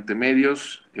tirante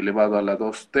medios elevado a la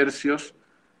 2 tercios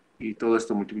y todo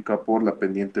esto multiplicado por la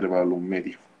pendiente elevado a un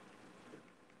medio.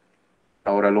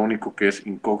 Ahora lo único que es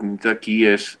incógnita aquí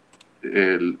es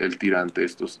el tirante,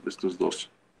 estos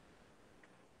dos.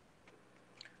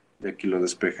 Y aquí lo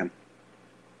despejan.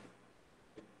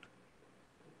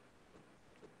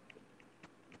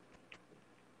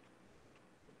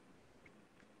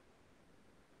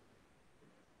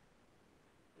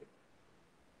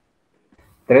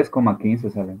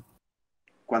 $3,15 salen.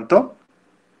 ¿Cuánto?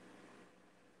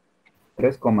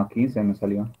 3,15 me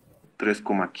salió.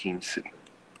 3,15.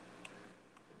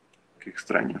 Qué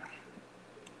extraño.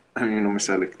 A mí no me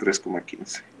sale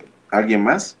 3,15. ¿Alguien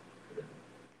más?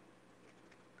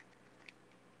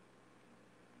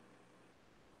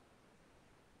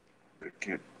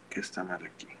 ¿Qué está mal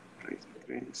aquí? Raíz de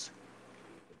 3.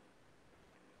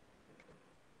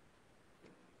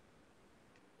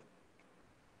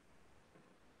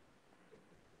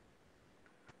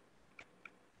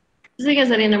 Sigue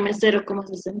saliéndome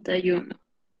 0.61.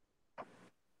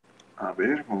 A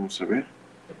ver, vamos a ver.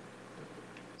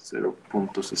 A mí me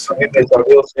 0.60.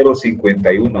 salió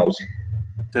 0.51, Auxi.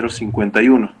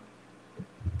 0.51.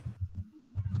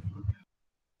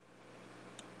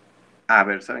 A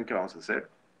ver, ¿saben qué vamos a hacer?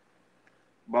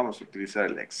 Vamos a utilizar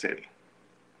el Excel.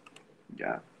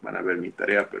 Ya van a ver mi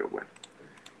tarea, pero bueno.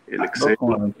 El Excel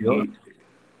 2,22.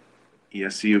 y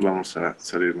así vamos a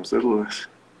salirnos de dudas.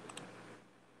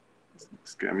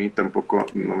 Es que a mí tampoco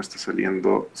no me está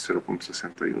saliendo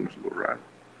 0.61, es lo raro.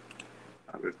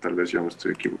 A ver, tal vez yo me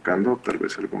estoy equivocando, tal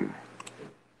vez alguno.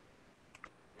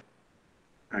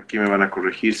 Aquí me van a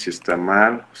corregir si está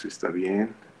mal o si está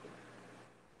bien.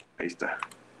 Ahí está.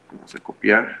 Vamos a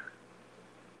copiar.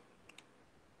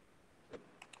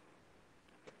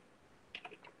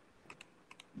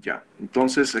 Ya,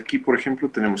 entonces aquí, por ejemplo,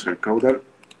 tenemos el caudal.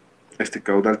 Este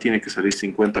caudal tiene que salir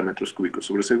 50 metros cúbicos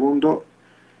sobre segundo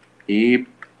y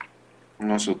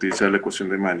vamos a utilizar la ecuación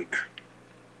de Manning.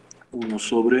 1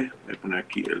 sobre, voy a poner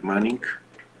aquí el Manning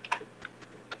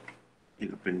y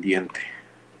la pendiente,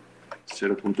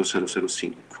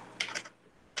 0.005.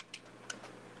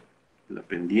 La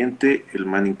pendiente, el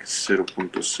Manning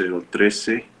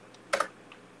 0.013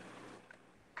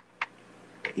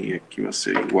 y aquí va a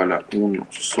ser igual a 1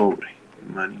 sobre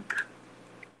Manning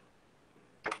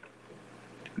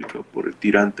multiplicado por el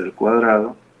tirante al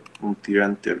cuadrado, un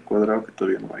tirante al cuadrado que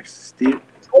todavía no va a existir.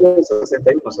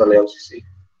 0.61 sale, Auxi, sí.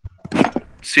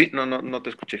 Sí, no te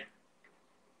escuché.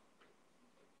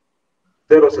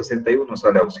 0.61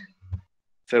 sale, Auxi.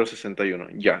 0.61,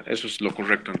 ya, eso es lo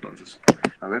correcto entonces.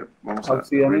 A ver, vamos a...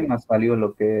 Sí, a mí me salió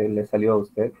lo que le salió a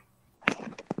usted.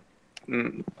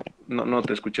 No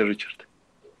te escuché, Richard.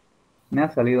 Me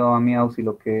ha salido a mí, Auxi,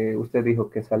 lo que usted dijo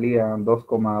que salía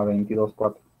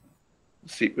 2,224.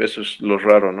 Sí, eso es lo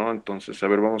raro, ¿no? Entonces, a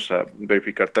ver, vamos a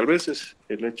verificar. Tal vez es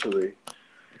el hecho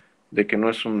de que no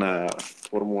es una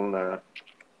fórmula,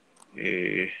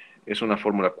 es una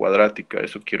fórmula cuadrática.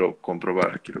 Eso quiero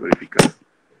comprobar, quiero verificar.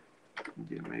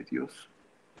 Y en medios.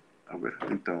 A ver,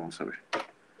 ahorita vamos a ver.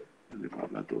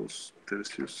 Elevado a 2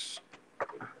 tercios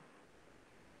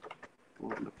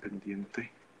por la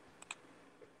pendiente.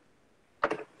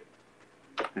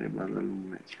 Elevado al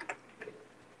medio.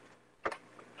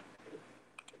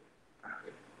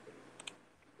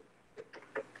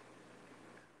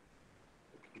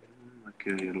 Aquí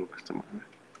hay algo que está mal.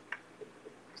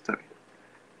 Está bien.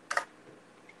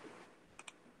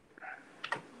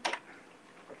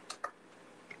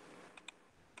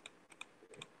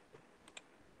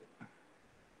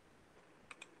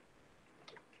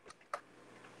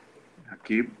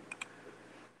 Aquí,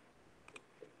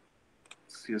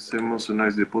 Si hacemos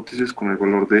análisis de hipótesis con el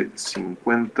valor de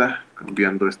 50,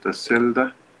 cambiando esta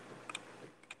celda,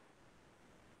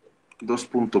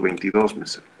 2.22 me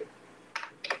sale.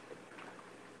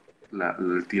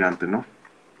 El tirante, ¿no?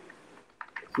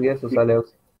 Sí, eso sale.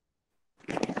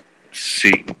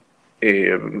 Sí.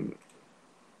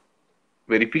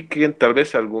 Verifiquen, tal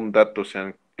vez algún dato se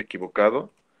han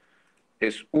equivocado.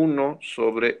 Es 1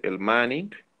 sobre el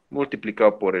Manning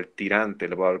multiplicado por el tirante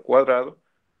elevado al cuadrado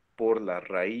por la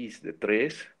raíz de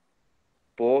 3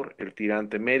 por el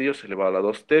tirante medio elevado a la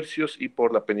 2/3 y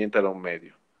por la pendiente a la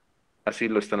 1/2. Así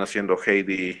lo están haciendo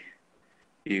Heidi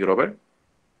y Grover.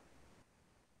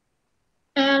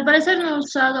 Al parecer no he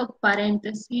usado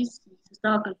paréntesis, se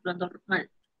estaba calculando mal.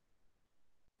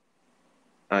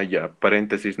 Ah, ya,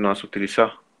 paréntesis no has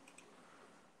utilizado.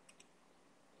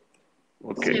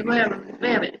 Ok, Sí, voy a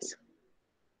ver eso.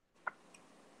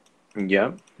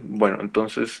 ya. Bueno,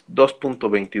 entonces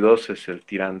 2.22 es el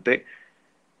tirante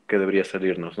que debería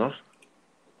salirnos, ¿no?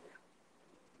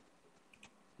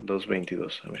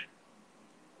 2.22, a ver.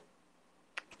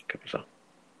 ¿Qué pasó?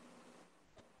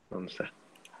 ¿Dónde está?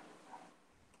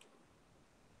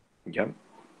 Ya.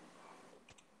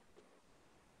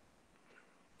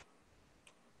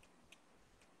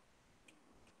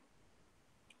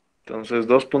 Entonces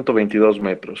 2.22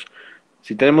 metros.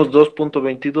 Si tenemos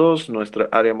 2.22, nuestra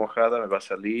área mojada me va a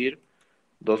salir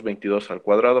 2.22 al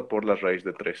cuadrado por la raíz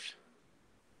de 3.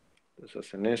 Entonces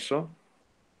hacen eso.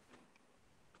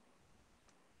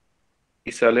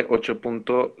 Y sale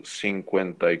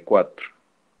 8.54.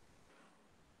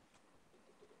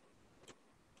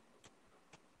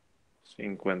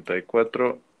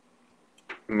 54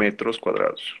 metros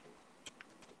cuadrados.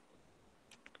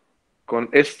 Con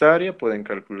esta área pueden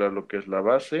calcular lo que es la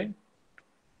base,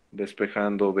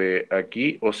 despejando de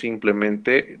aquí o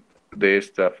simplemente de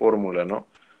esta fórmula, ¿no?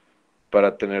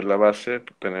 Para tener la base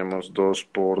tenemos 2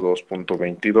 por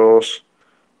 2.22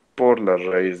 por la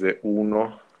raíz de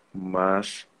 1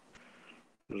 más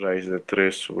raíz de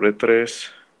 3 sobre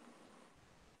 3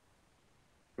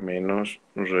 menos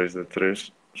raíz de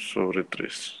 3 sobre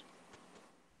 3.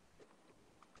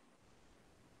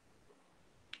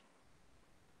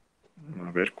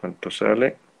 A ver cuánto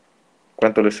sale.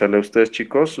 ¿Cuánto les sale a ustedes,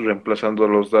 chicos? Reemplazando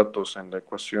los datos en la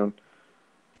ecuación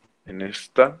en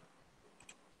esta.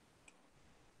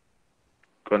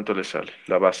 ¿Cuánto les sale?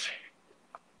 La base.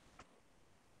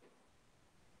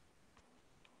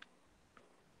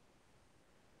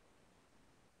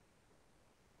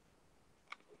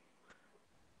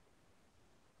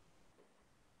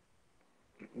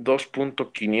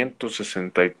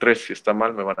 $2.563. Si está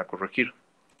mal, me van a corregir.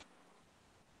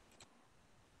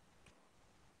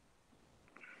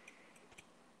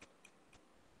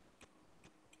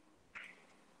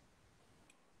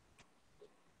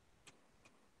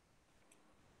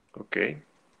 Ok.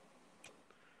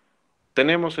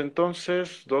 Tenemos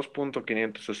entonces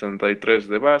 2.563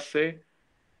 de base.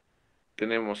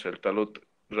 Tenemos el talud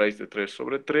raíz de 3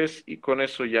 sobre 3 y con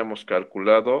eso ya hemos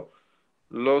calculado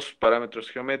los parámetros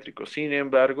geométricos. Sin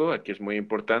embargo, aquí es muy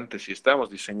importante, si estamos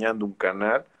diseñando un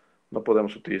canal, no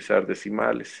podemos utilizar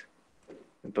decimales.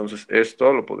 Entonces,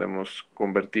 esto lo podemos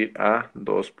convertir a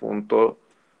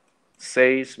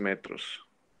 2.6 metros.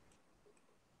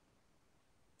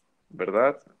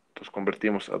 ¿Verdad? Entonces,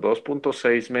 convertimos a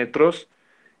 2.6 metros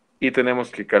y tenemos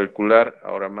que calcular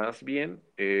ahora más bien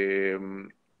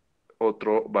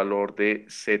otro valor de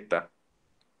Z.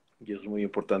 Y es muy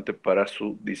importante para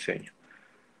su diseño.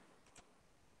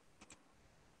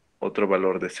 Otro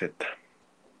valor de Z.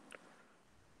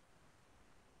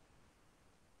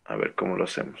 A ver cómo lo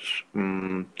hacemos.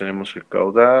 Tenemos el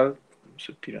caudal,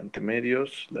 el tirante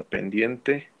medios, la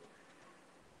pendiente.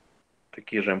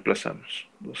 Aquí reemplazamos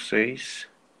 2.6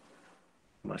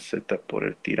 más Z por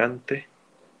el tirante.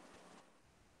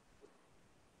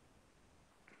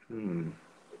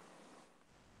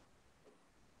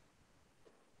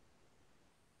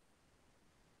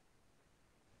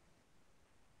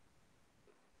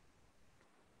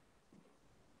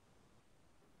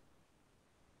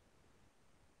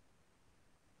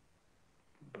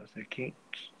 Base aquí.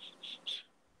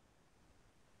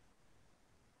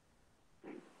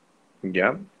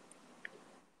 Ya.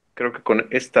 Creo que con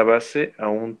esta base,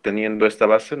 aún teniendo esta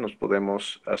base, nos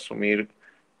podemos asumir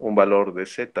un valor de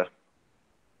Z.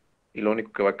 Y lo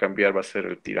único que va a cambiar va a ser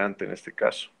el tirante en este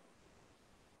caso.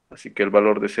 Así que el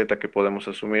valor de Z que podemos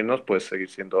asumirnos puede seguir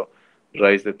siendo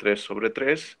raíz de 3 sobre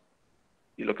 3.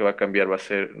 Y lo que va a cambiar va a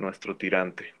ser nuestro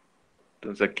tirante.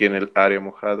 Entonces aquí en el área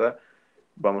mojada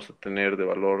vamos a tener de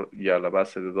valor ya la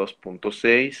base de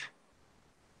 2.6.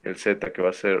 El Z que va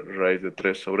a ser raíz de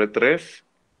 3 sobre 3.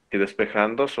 Y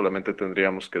despejando, solamente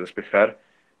tendríamos que despejar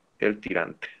el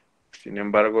tirante. Sin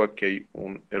embargo, aquí hay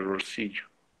un errorcillo.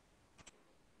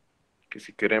 Que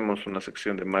si queremos una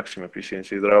sección de máxima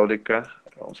eficiencia hidráulica,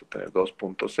 vamos a tener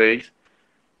 2.6,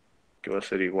 que va a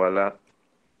ser igual a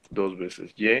 2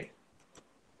 veces Y,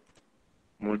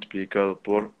 multiplicado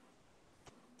por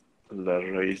la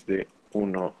raíz de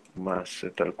 1 más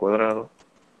Z al cuadrado,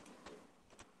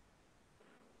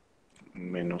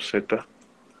 menos Z.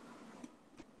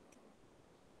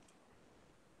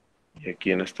 Y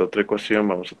aquí en esta otra ecuación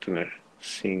vamos a tener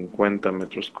 50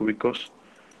 metros cúbicos,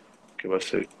 que va a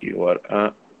ser igual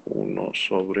a 1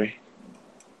 sobre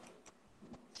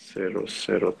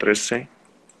 0,013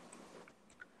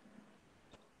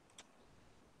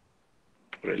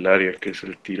 por el área que es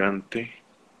el tirante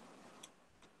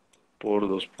por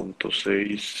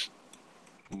 2.6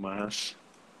 más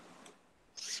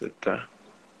Z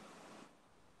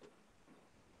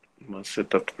más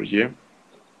Z por Y.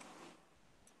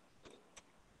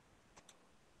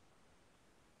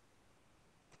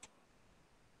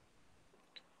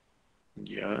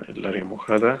 Ya el área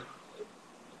mojada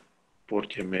por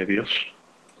Y medios.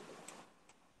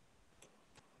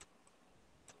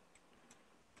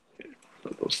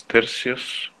 Dos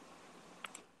tercios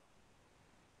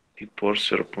y por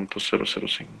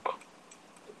 0.005.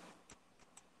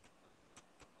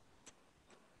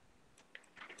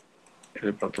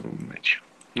 Elevado a un medio,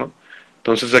 ¿no?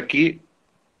 Entonces aquí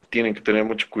tienen que tener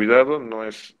mucho cuidado, no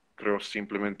es, creo,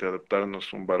 simplemente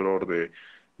adaptarnos un valor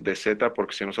de Z,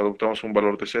 porque si nos adoptamos un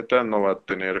valor de Z no va a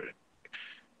tener,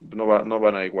 no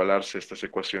van a igualarse estas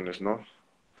ecuaciones, ¿no?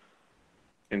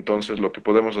 Entonces lo que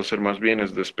podemos hacer más bien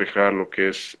es despejar lo que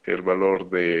es el valor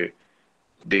de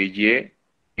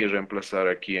Y reemplazar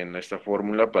aquí en esta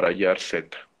fórmula para hallar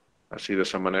Z. Así de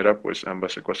esa manera, pues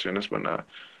ambas ecuaciones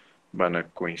van a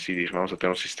coincidir. Vamos a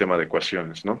tener un sistema de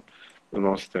ecuaciones, ¿no? Entonces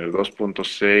vamos a tener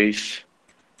 2.6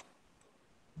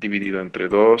 dividido entre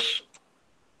 2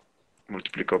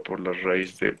 multiplicado por la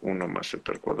raíz de 1 más Z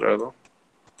al cuadrado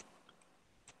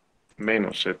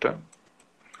menos Z.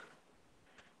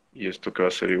 Y esto que va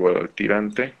a ser igual al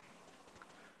tirante.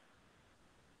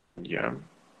 Ya.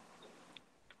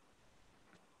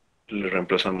 Le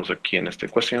reemplazamos aquí en esta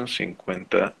ecuación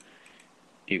 50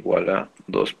 igual a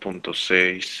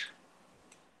 2.6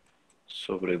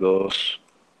 sobre 2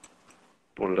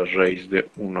 por la raíz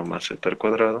de 1 más Z al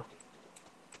cuadrado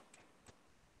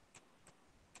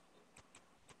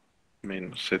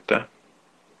menos Z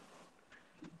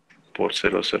por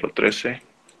 0,013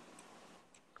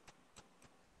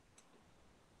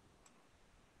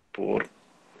 por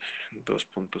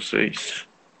 2.6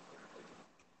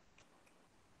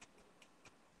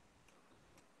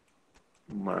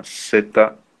 más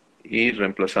Z y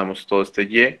reemplazamos todo este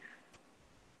Y.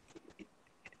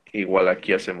 Igual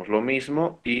aquí hacemos lo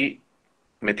mismo y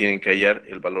me tienen que hallar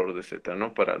el valor de Z,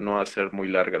 ¿no? Para no hacer muy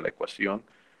larga la ecuación,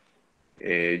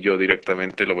 yo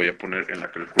directamente lo voy a poner en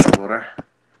la calculadora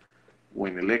o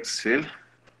en el Excel,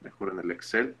 mejor en el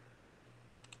Excel,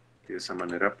 y de esa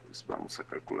manera pues vamos a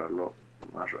calcularlo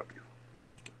más rápido.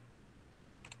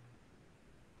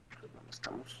 ¿Dónde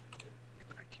estamos?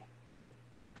 Aquí.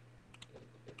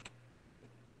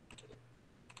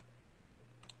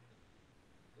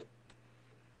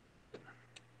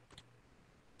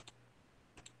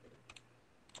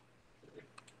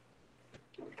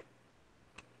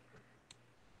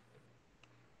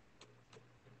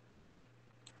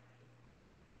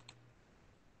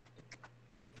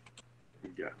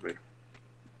 Ya, a ver.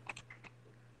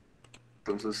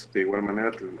 Entonces, de igual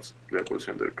manera, tenemos la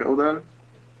ecuación del caudal.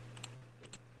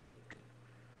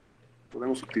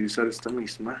 Podemos utilizar esta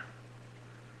misma.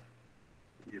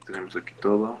 Ya tenemos aquí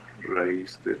todo.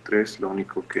 Raíz de 3. Lo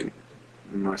único que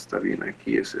no está bien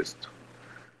aquí es esto.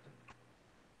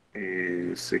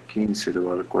 C15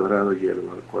 elevado al cuadrado y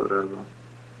elevado al cuadrado.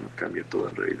 No cambia todo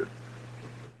en realidad.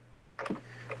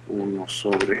 1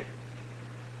 sobre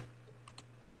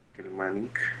el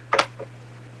manic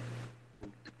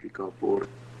multiplicado por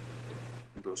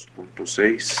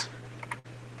 2.6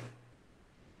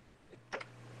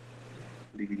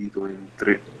 dividido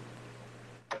entre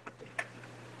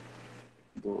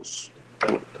 2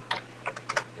 por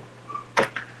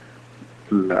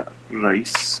la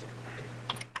raíz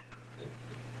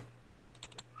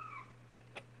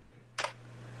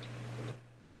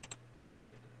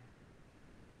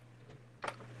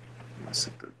más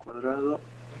z al cuadrado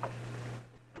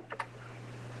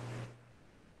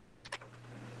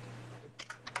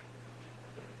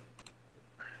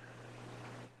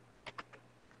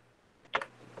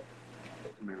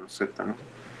menos z, ¿no?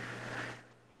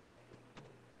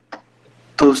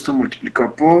 todo esto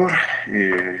multiplicado por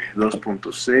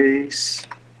 2.6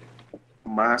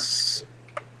 más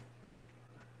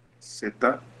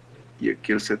Z, y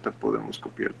aquí el Z podemos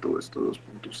copiar todo esto,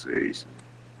 2.6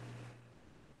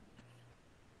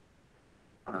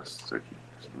 hasta aquí,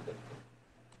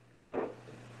 ¿no?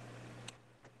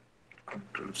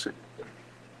 Control C.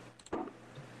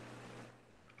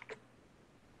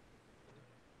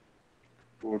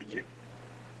 Por Y.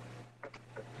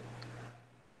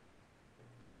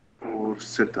 Por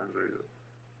Z en realidad.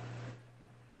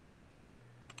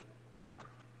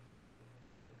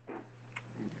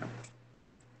 Ya.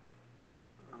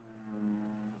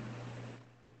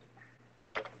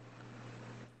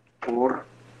 Por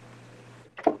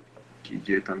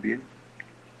Y también.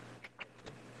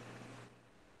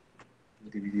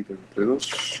 Dividido entre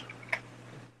 2.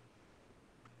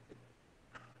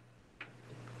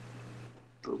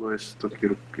 Todo esto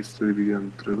quiero que esté dividido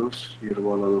entre 2 y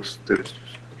elevado a 2/3.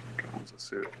 Que vamos a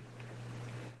hacer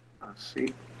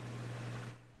así.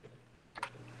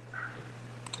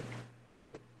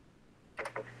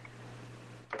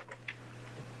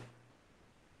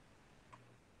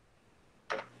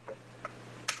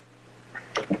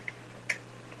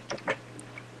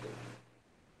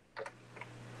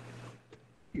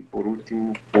 Y por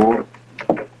último por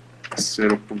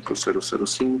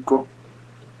 0.005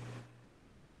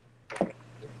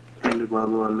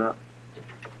 elevado a la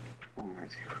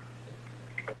 1/2.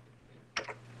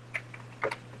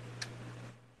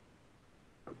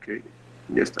 Ok,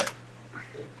 ya está.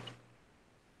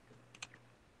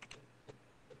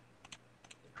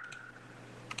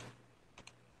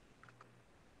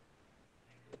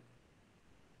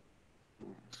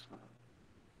 Vamos a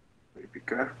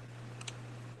verificar.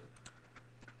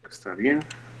 Está bien.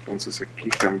 Entonces aquí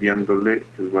cambiándole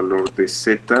el valor de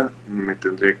Z me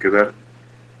tendría que dar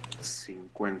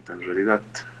 50 en realidad.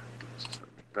 Entonces,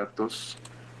 datos,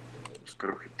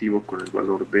 buscar objetivo con el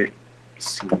valor de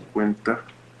 50,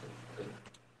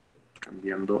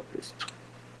 cambiando esto.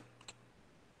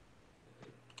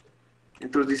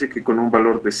 Entonces dice que con un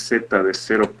valor de Z de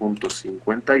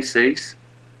 0.56,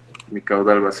 mi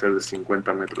caudal va a ser de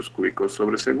 50 metros cúbicos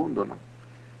sobre segundo, ¿no?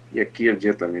 Y aquí el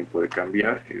Y también puede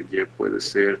cambiar. El Y puede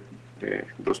ser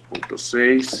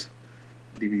 2.6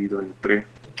 dividido entre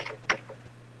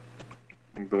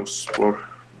 2 por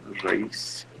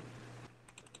raíz.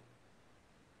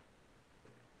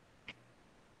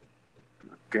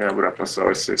 ¿Qué habrá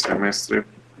pasado ese semestre?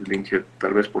 El Inge,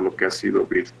 tal vez por lo que ha sido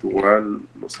virtual,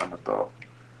 los ha matado.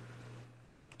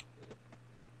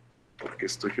 Porque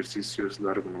este ejercicio es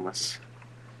largo nomás.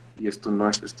 Y esto no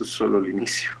es, esto es solo el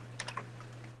inicio.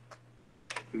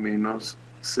 Menos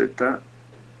Z.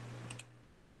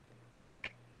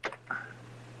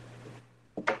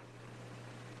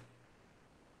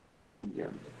 Ya.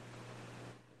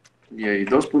 Y ahí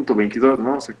 2.22,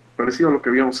 ¿no? O sea, parecido a lo que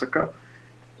habíamos sacado.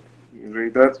 En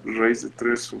realidad, raíz de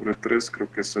 3 sobre 3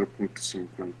 creo que es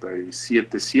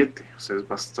 0.577. O sea, es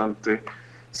bastante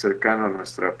cercano a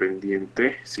nuestra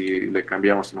pendiente si le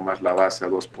cambiamos nomás la base a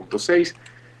 2.6.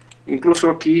 Incluso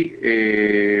aquí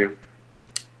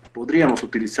podríamos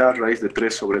utilizar raíz de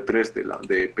 3 sobre 3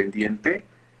 de pendiente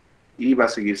y va a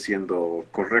seguir siendo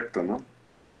correcto, ¿no?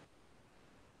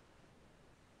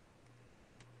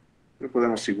 Pero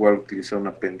podemos igual utilizar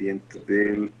una pendiente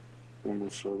del 1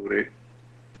 sobre...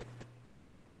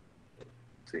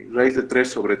 Sí, raíz de 3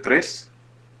 sobre 3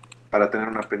 para tener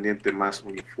una pendiente más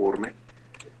uniforme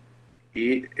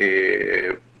y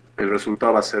el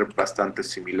resultado va a ser bastante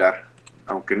similar,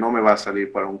 aunque no me va a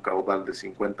salir para un caudal de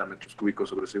 50 metros cúbicos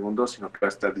sobre segundo, sino que va a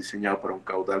estar diseñado para un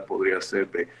caudal, podría ser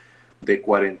de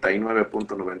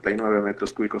 49.99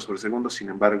 metros cúbicos sobre segundo. Sin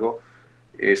embargo,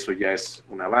 eso ya es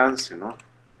un avance, ¿no?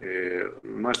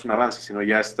 No es un avance, sino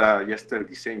ya está el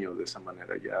diseño de esa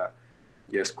manera, ya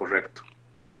es correcto.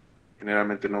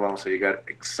 Generalmente no vamos a llegar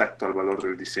exacto al valor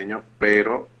del diseño,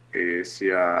 pero sí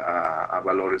a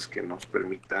valores que nos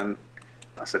permitan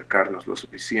acercarnos lo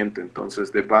suficiente.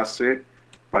 Entonces, de base,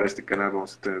 para este canal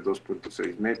vamos a tener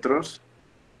 2.6 metros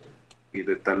y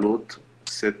de talud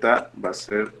Z va a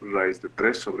ser raíz de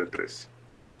 3 sobre 3.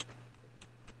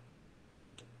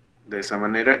 De esa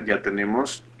manera ya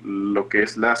tenemos lo que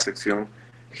es la sección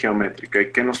geométrica.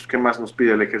 ¿Y qué más nos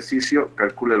pide el ejercicio?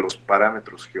 Calcule los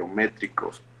parámetros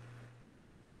geométricos.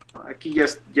 Aquí ya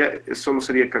solo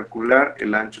sería calcular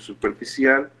el ancho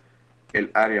superficial, el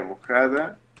área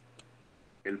mojada,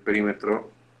 el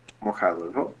perímetro mojado,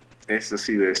 ¿no? Es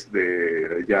así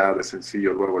ya de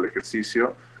sencillo luego el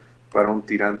ejercicio para un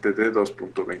tirante de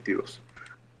 2.22.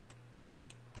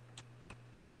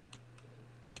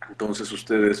 Entonces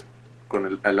ustedes con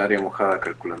el área mojada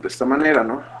calculando de esta manera,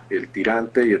 ¿no? El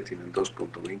tirante ya tienen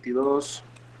 2.22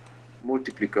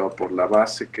 multiplicado por la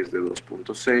base, que es de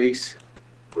 2.6,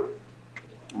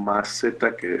 más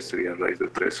z, que sería raíz de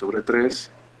 3 sobre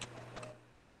 3,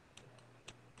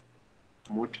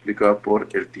 multiplicado por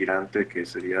el tirante, que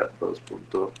sería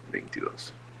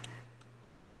 2.22.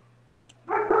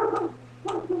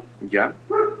 ¿Ya?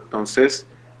 Entonces,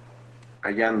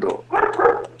 hallando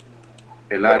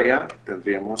el área,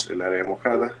 tendríamos el área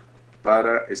mojada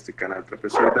para este canal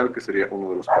trapezoidal, que sería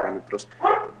uno de los parámetros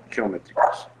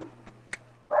geométricos.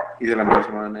 Y de la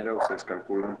misma manera ustedes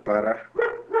calculan para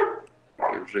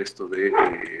el resto de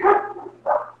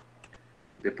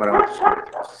parámetros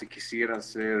geométricos. Si quisieran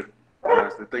ser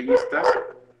más detallistas,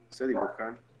 se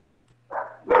dibujan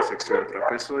la sección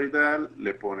trapezoidal,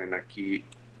 le ponen aquí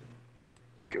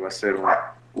que va a ser un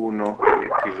 1 y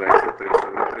aquí raíz de 3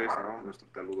 sobre 3, ¿no? Nuestro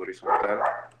talud horizontal.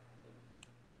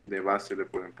 De base le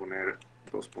pueden poner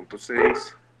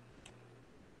 2.6.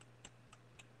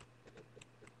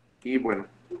 Y bueno,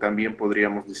 también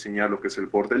podríamos diseñar lo que es el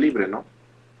borde libre, ¿no?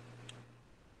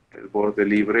 El borde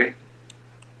libre,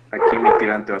 aquí mi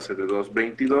tirante va a ser de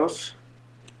 2.22.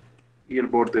 Y el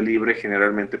borde libre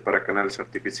generalmente para canales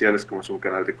artificiales, como es un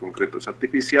canal de concreto es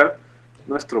artificial,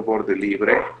 nuestro borde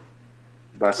libre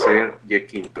va a ser y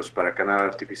quintos, para canales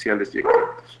artificiales y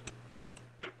quintos.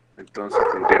 Entonces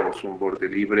tendríamos un borde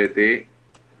libre de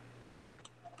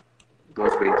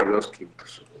 2.22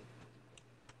 quintos.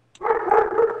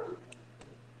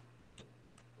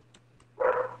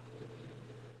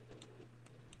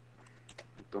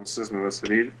 Entonces me va a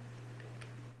salir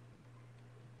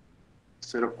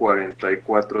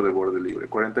 0.44 de borde libre,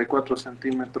 44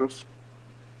 centímetros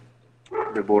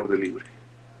de borde libre.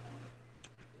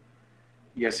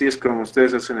 Y así es como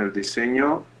ustedes hacen el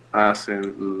diseño,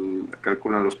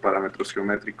 calculan los parámetros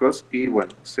geométricos y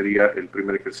bueno, sería el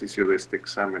primer ejercicio de este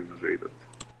examen en realidad.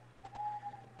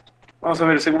 Vamos a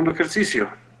ver el segundo ejercicio.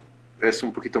 Es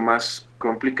un poquito más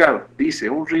complicado. Dice,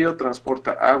 un río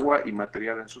transporta agua y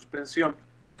material en suspensión,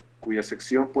 cuya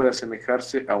sección puede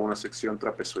asemejarse a una sección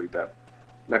trapezoidal.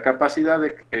 La capacidad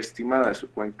estimada de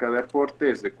su cuenca de aporte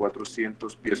es de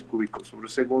 400 pies cúbicos sobre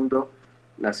segundo.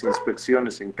 Las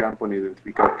inspecciones en campo han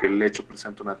identificado que el lecho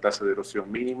presenta una tasa de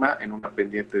erosión mínima en una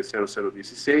pendiente de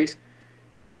 0,016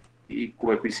 y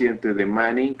coeficiente de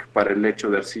Manning para el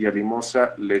lecho de arcilla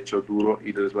limosa, lecho duro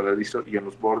y resbaladizo, y en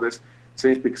los bordes se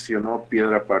inspeccionó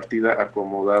piedra partida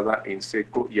acomodada en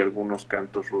seco y algunos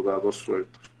cantos rodados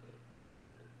sueltos.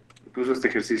 Incluso este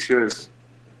ejercicio es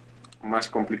más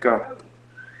complicado.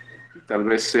 Tal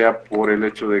vez sea por el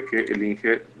hecho de que el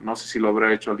Inge, no sé si lo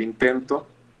habrá hecho al intento,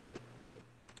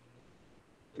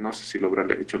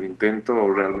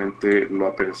 o realmente lo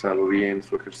ha pensado bien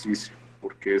su ejercicio,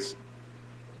 porque es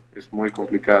muy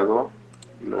complicado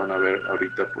y lo van a ver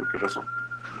ahorita por qué razón.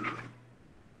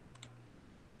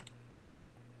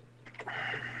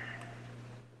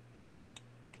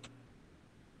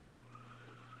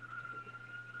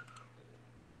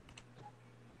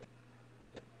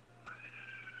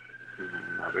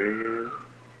 A ver,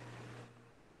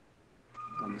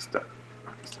 ¿dónde está?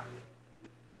 Aquí está.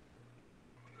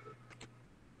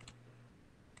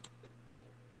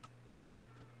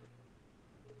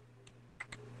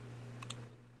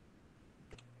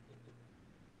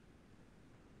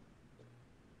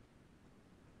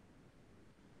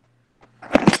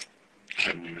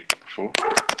 Un momento, por favor.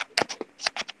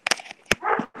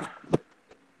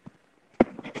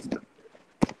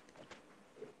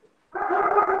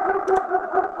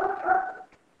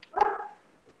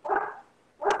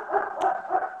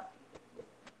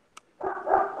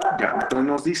 Ya, entonces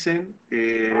nos dicen,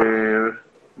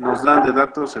 nos dan de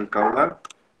datos el caudal.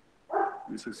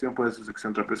 Mi sección puede ser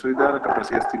sección trapezoidal, la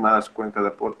capacidad estimada de su cuenca de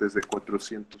aporte es de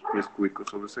 400 pies cúbicos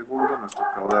sobre segundo. Nuestro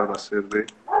caudal va a ser de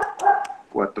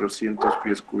 400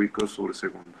 pies cúbicos sobre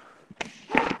segundo.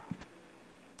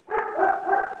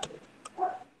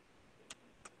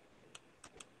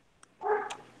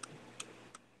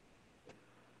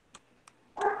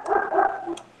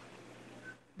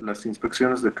 Las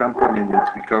inspecciones de campo han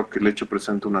identificado que el lecho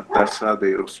presenta una tasa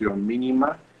de erosión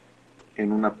mínima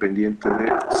en una pendiente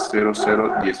de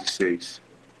 0,016.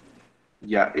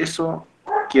 Ya, eso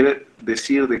quiere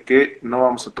decir de que no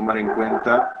vamos a tomar en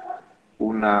cuenta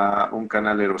un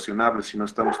canal erosionable, sino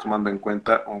estamos tomando en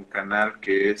cuenta un canal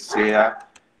que sea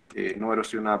no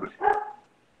erosionable.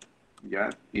 ¿Ya?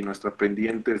 Y nuestra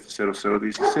pendiente es de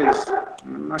 0,016.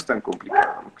 No es tan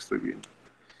complicado lo que estoy viendo.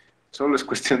 Solo es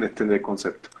cuestión de entender el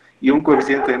concepto. Y un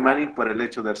coeficiente de Manning para el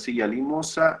lecho de arcilla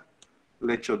limosa,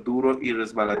 lecho duro y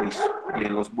resbaladizo. Y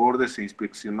en los bordes se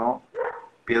inspeccionó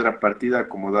Piedra partida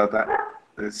acomodada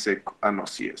en seco. Ah, no,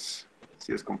 sí es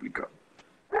complicado.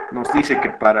 Nos dice que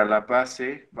para la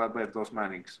base va a haber dos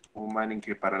mannings. Un manning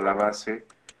que para la base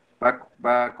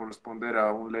va a corresponder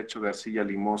a un lecho de arcilla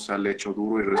limosa, lecho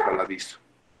duro y resbaladizo.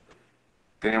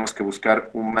 Tenemos que buscar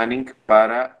un manning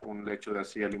para un lecho de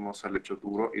arcilla limosa, lecho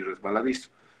duro y resbaladizo.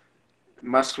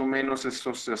 Más o menos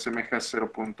eso se asemeja a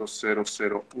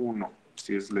 0.001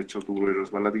 si es lecho duro y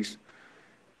resbaladizo.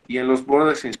 Y en los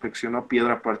bordes se inspeccionó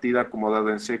piedra partida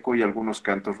acomodada en seco y algunos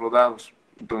cantos rodados.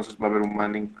 Entonces va a haber un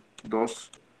manning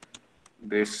 2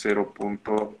 de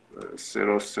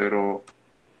 0.00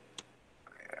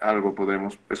 algo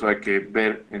podemos, eso hay que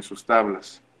ver en sus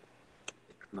tablas.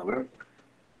 ¿No ven?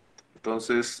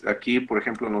 Entonces, aquí, por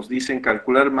ejemplo, nos dicen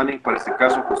calcular el manning para este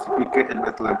caso, justifique el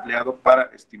método empleado para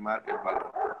estimar el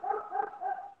valor.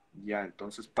 Ya,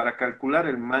 entonces, para calcular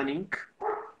el manning,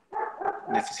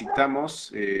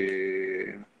 necesitamos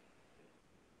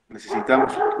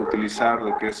utilizar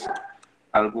lo que es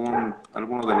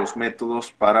alguno de los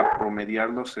métodos para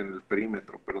promediarlos en el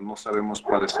perímetro, pero no sabemos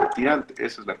cuál es el tirante.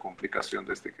 Esa es la complicación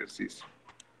de este ejercicio.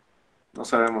 No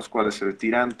sabemos cuál es el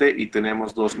tirante y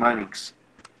tenemos dos mannings.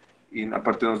 Y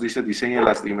aparte nos dice diseña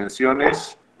las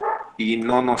dimensiones y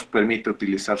no nos permite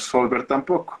utilizar solver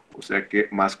tampoco, o sea que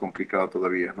más complicado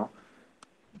todavía, ¿no?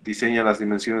 Diseña las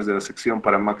dimensiones de la sección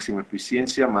para máxima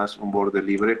eficiencia más un borde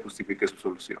libre, justifique su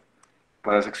solución.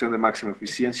 Para la sección de máxima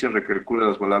eficiencia, recalcula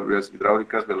las variables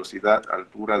hidráulicas, velocidad,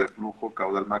 altura de flujo,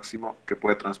 caudal máximo que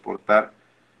puede transportar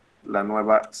la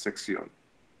nueva sección.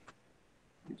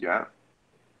 ¿Ya?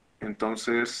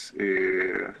 Entonces,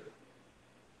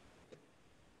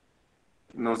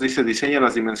 nos dice diseña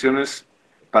las dimensiones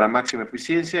para máxima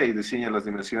eficiencia y diseña las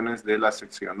dimensiones de la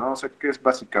sección, ¿no? O sea que es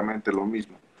básicamente lo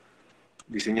mismo.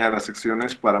 Diseñar las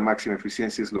secciones para máxima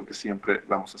eficiencia es lo que siempre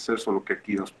vamos a hacer, solo que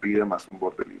aquí nos pide más un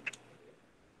borde libre.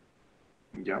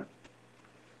 ¿Ya?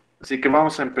 Así que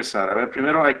vamos a empezar. A ver,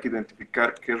 primero hay que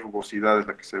identificar qué rugosidad es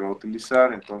la que se va a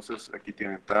utilizar. Entonces, aquí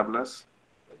tienen tablas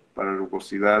para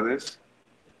rugosidades.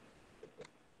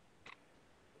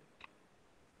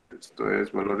 Esto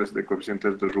es valores de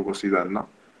coeficientes de rugosidad, ¿no?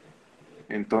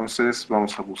 Entonces,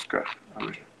 vamos a buscar. A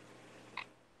ver.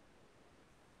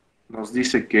 Nos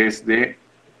dice que es de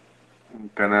un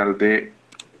canal de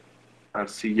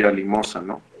arcilla limosa,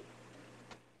 ¿no?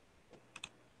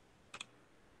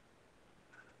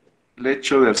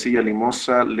 Lecho de arcilla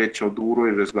limosa, lecho duro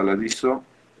y resbaladizo.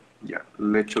 Ya,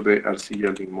 lecho de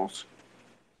arcilla limosa,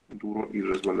 duro y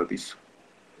resbaladizo.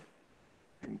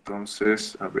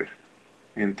 Entonces, a ver.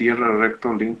 En tierra,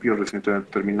 recto, limpio,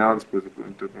 recientemente terminado, después de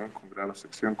terminar con grava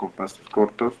sección, con pastos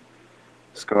cortos,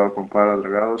 excavado con pala,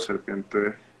 dragado,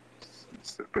 serpenteante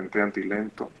y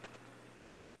lento.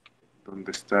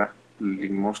 ¿Dónde está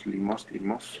limos?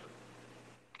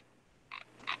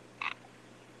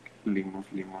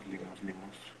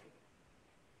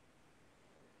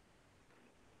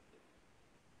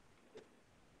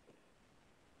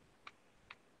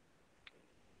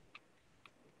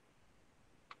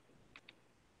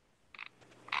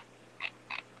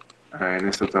 Ah, en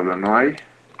esta tabla no hay.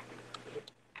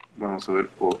 Vamos a ver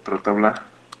otra tabla.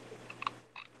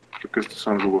 Creo que estas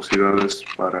son rugosidades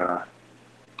para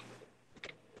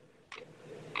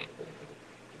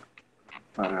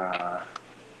ah,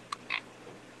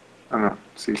 no,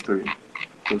 sí está bien.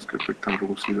 Los que afectan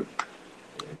rugosidad.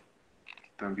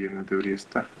 También debería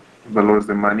estar. Valores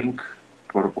de Manning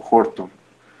por Horton.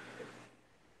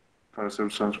 Para hacer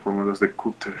usadas fórmulas de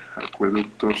Cutter,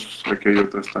 acueductos, aquí hay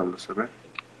otras tablas, a ver.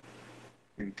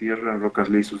 En tierra, en rocas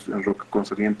lisos, en roca con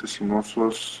salientes,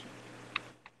 sinuosos,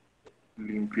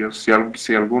 limpios. Si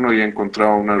alguno ya ha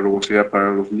encontrado una rugosidad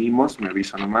para los limos, me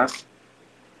avisa nomás.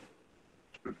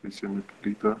 Superficie muy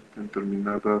poquita, bien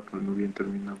terminada, pero no bien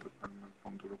terminada.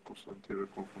 Fondo rocoso, en tierra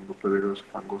con fondo pedregoso,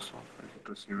 fangoso,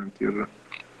 vegetación en tierra,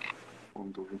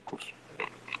 fondo rocoso.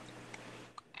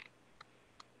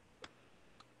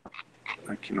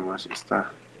 Aquí nomás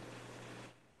está.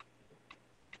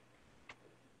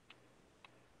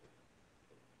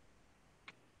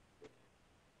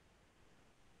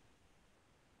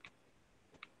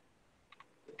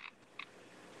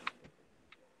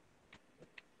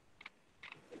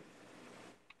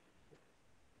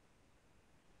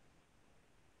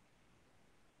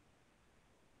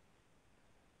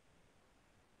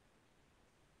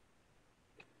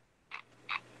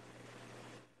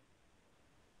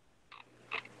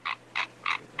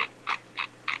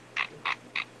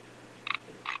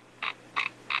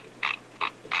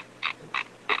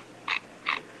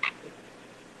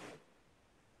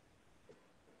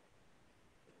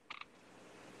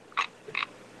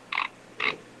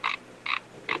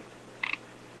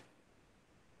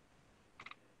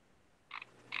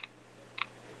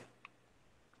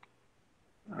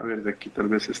 A ver, de aquí tal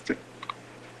vez necesita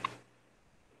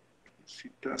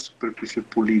superficie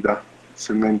pulida,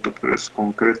 cemento, pero es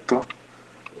concreto,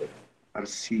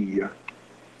 arcilla,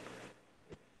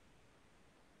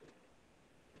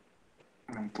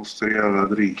 mampostería,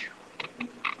 ladrillo.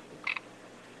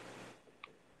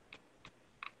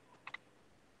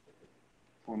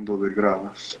 Fondo de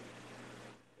gravas,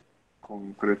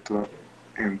 concreto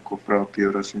encofrado,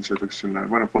 piedra sin seleccionar.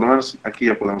 Bueno, por lo menos aquí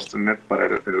ya podemos tener para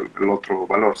el otro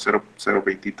valor,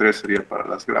 0,023 sería para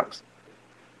las gravas.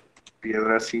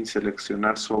 Piedra sin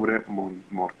seleccionar sobre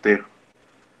mortero.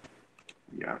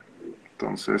 Ya,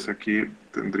 entonces aquí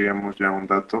tendríamos ya un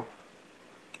dato,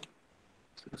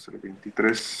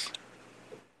 0,023.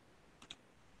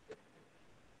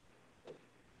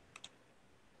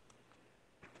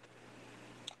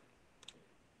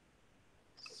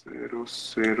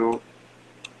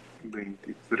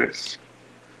 0,023.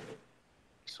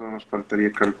 Solo nos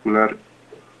faltaría calcular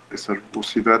esa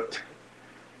rugosidad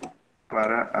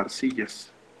para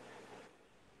arcillas.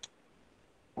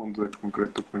 Fondo de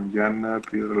concreto con llana,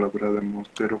 piedra labrada en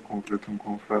mortero, concreto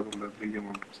encofrado, ladrillo,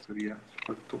 mampostería,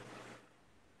 asfalto,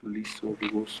 liso,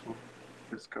 rugoso,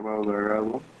 excavado,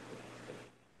 dragado,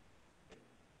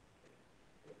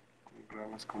 con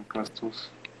gravas, con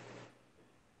pastos,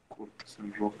 cortes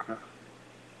en roca,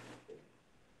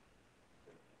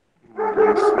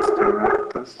 malezas,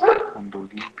 canastas, fondo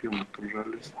limpio,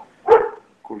 matorrales,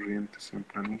 corrientes en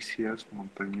planicias,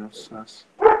 montañosas,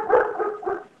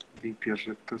 limpias,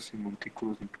 rectas y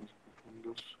montículos de pozos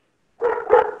profundos.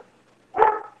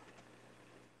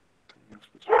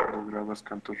 Gravas,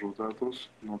 cantos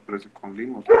rodados, no parece con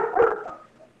limos.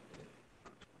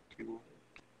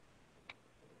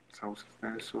 Sauces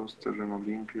densos, terreno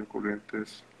limpio,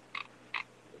 corrientes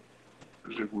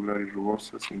regular y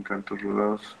rugosas, sin cantos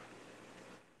rodados.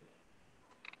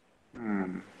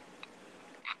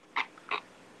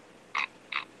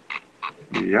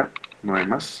 Y ya, no hay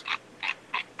más.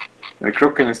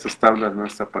 Creo que en estas tablas no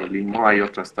está para limo, hay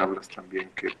otras tablas también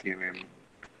que tienen,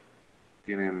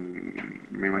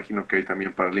 me imagino que hay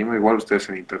también para limo. Igual ustedes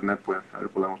en internet pueden, a ver,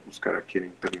 podemos buscar aquí en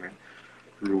internet,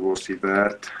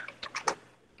 rugosidad,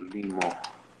 limo,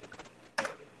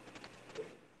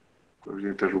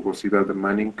 coeficiente de rugosidad de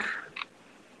Manning.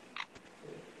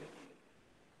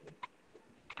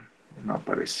 No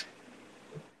aparece.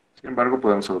 Sin embargo,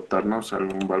 podemos adaptarnos a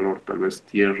algún valor, tal vez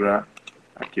tierra.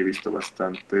 Aquí he visto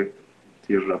bastante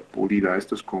tierra pulida.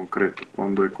 Esto es concreto,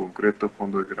 fondo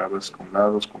de gravas con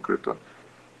lados, concreto,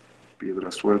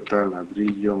 piedra suelta,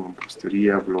 ladrillo,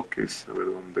 mampostería, bloques. A ver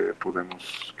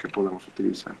qué podemos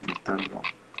utilizar. Metal, ¿no?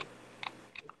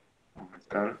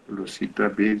 Metal, lucita,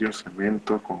 vidrio,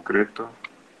 cemento, concreto,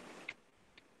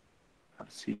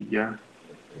 arcilla.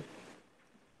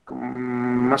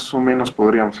 Más o menos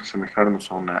podríamos asemejarnos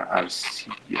a una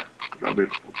arcilla. Pero a ver,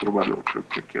 otro valor, creo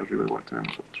que aquí arriba igual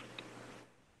tenemos otro.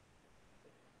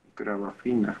 Grava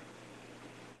fina,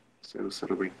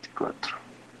 0,024.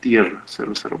 Tierra,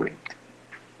 0,020.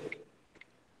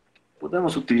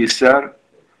 Podemos utilizar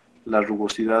la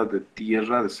rugosidad de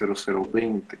tierra de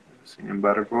 0,020. Sin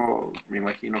embargo, me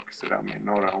imagino que será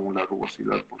menor aún la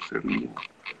rugosidad por ser limo.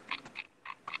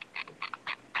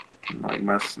 No hay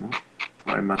más, ¿no?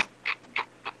 No hay más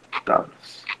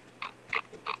tablas.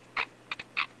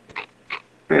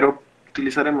 Pero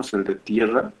utilizaremos el de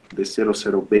tierra de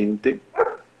 0,020.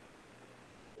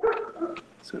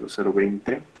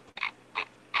 0,020.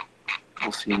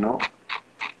 O si no,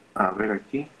 a ver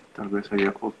aquí, tal vez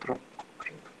haya otro.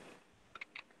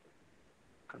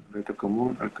 Canaleta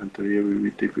común, alcantarilla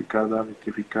vitrificada,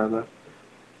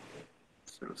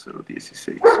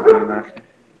 0,016. Drenaje.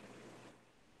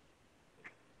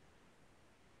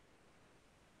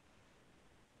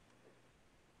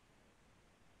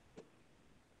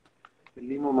 El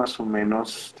limo más o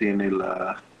menos tiene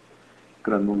la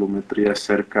granulometría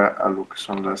cerca a lo que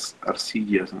son las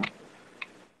arcillas, ¿no?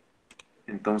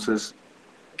 Entonces,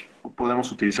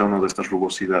 podemos utilizar una de estas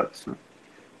rugosidades, ¿no?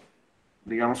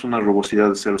 Digamos una rugosidad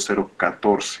de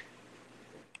 0,014.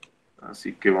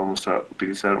 Así que vamos a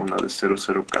utilizar una de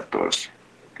 0,014,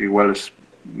 que igual es,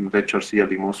 de hecho, arcilla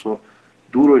limoso,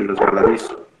 duro y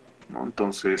resbaladizo, ¿no?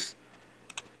 Entonces,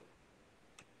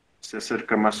 se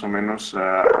acerca más o menos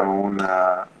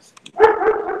a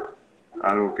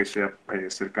algo que sea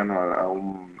cercano a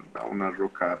una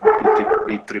roca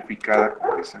vitrificada,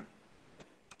 como dicen,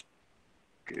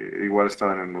 que igual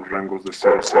estaban en los rangos de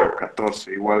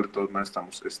 0,014. Igual de todas maneras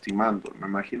estamos estimando. Me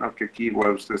imagino que aquí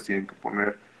igual ustedes tienen que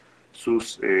poner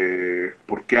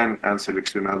por qué han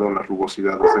seleccionado las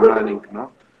rugosidades de Manning,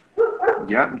 ¿no?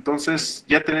 Ya, entonces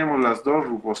ya tenemos las dos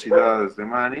rugosidades de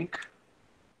Manning.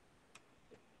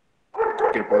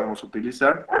 que podemos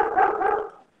utilizar.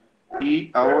 Y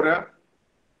ahora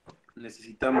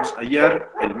necesitamos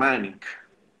hallar el Manning.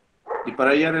 Y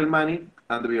para hallar el Manning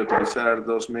han debido utilizar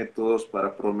dos métodos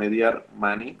para promediar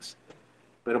Mannings,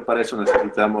 pero para eso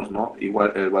necesitamos, ¿no?,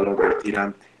 igual el valor del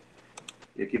tirante.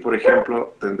 Y aquí, por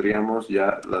ejemplo, tendríamos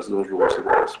ya las dos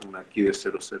rugosidades, una aquí de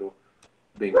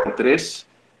 0,023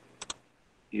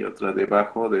 y otra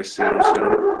debajo de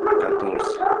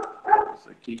 0,014. Pues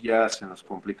aquí ya se nos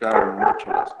complicaron mucho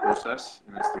las cosas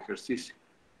en este ejercicio,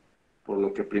 por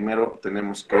lo que primero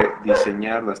tenemos que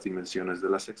diseñar las dimensiones de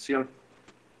la sección.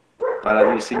 Para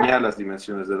diseñar las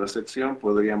dimensiones de la sección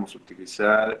podríamos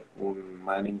utilizar un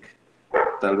Manning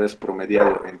tal vez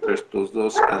promediado entre estos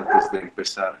dos antes de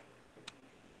empezar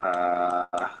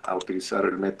a utilizar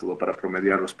el método para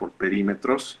promediarlos por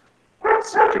perímetros.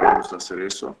 Así que vamos a hacer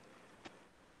eso.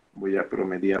 Voy a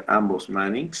promediar ambos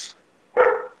Mannings.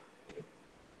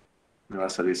 Me va a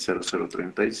salir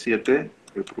 0,037,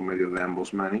 el promedio de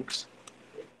ambos Mannings.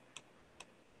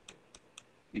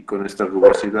 Y con esta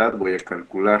rugosidad voy a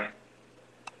calcular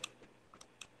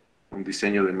un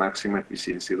diseño de máxima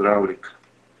eficiencia hidráulica.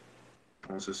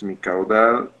 Entonces mi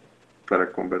caudal, para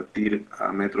convertir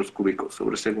a metros cúbicos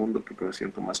sobre segundo, porque me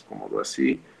siento más cómodo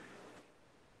así,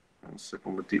 vamos a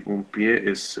convertir un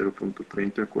pie, es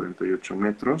 0,3048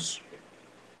 metros.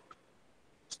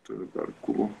 Esto lo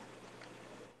calculo.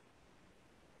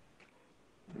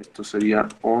 Esto sería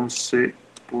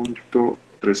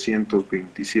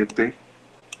 11,327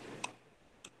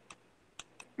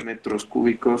 metros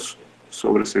cúbicos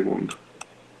sobre segundo.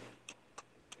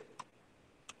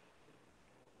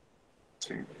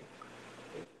 Sí.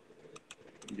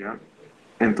 Ya.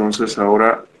 Entonces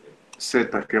ahora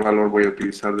Z, ¿qué valor voy a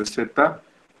utilizar de Z?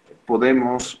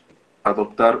 Podemos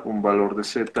adoptar un valor de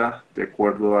Z de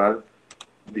acuerdo al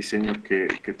diseño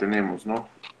que tenemos, ¿no?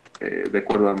 De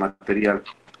acuerdo al material.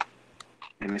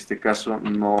 En este caso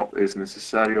no es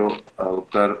necesario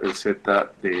adoptar el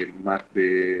Z de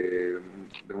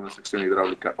una sección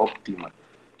hidráulica óptima,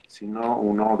 sino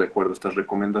uno de acuerdo a estas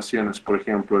recomendaciones. Por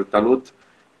ejemplo, el talud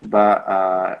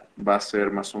va a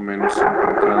ser más o menos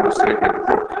encontrándose en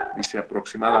roca, dice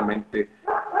aproximadamente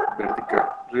vertical.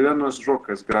 En realidad no es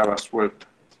roca, es grava suelta.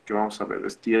 Así que vamos a ver,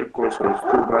 estiércol, suelo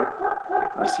estúbar,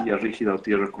 arcilla rígida o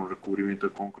tierra con recubrimiento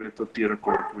de concreto, tierra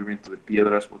con recubrimiento de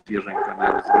piedras o tierra en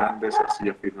canales grandes,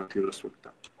 arcilla firme o tierra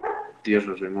suelta,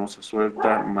 tierra arenosa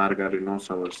suelta, marga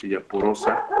arenosa o arcilla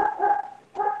porosa,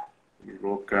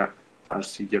 roca,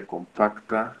 arcilla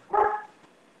compacta,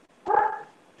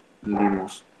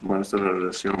 limos. Bueno, esta es la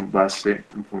relación base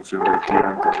en función del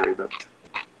tirante en realidad.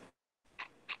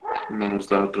 No nos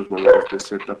da otros valores de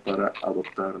Z para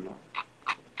adoptar, ¿no?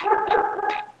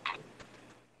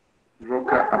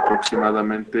 Roca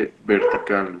aproximadamente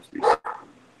vertical, nos dice.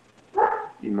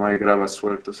 Y no hay gravas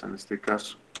sueltas en este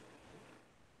caso.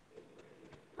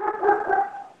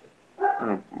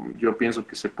 Bueno, yo pienso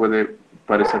que se puede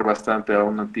parecer bastante a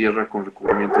una tierra con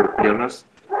recubrimiento de piedras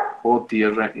o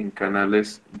tierra en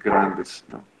canales grandes,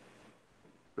 ¿no?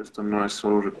 Esto no es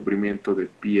solo recubrimiento de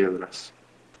piedras.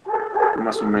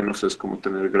 Más o menos es como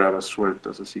tener gravas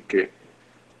sueltas, así que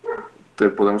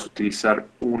podemos utilizar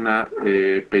una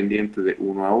pendiente de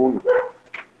 1 a 1.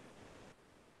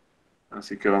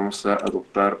 Así que vamos a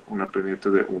adoptar una pendiente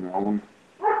de 1 a 1.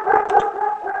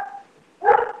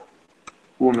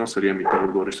 1 sería mi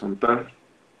talud horizontal.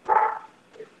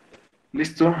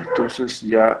 Listo, entonces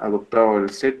ya adoptado el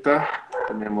Z,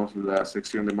 tenemos la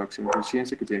sección de máxima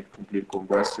eficiencia que tiene que cumplir con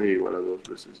base igual a 2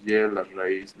 veces Y, la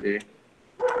raíz de,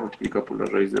 multiplicado por la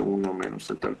raíz de 1 menos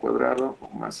Z al cuadrado, o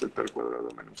más Z al cuadrado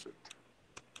menos Z.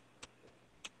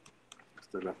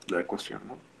 Esta es la ecuación,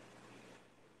 ¿no?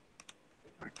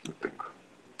 Aquí lo tengo.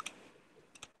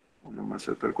 1 más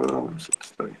Z al cuadrado menos Z,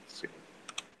 está bien, sí.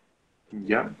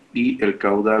 Ya, y el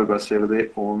caudal va a ser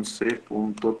de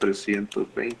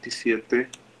 11,327.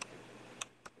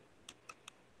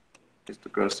 Esto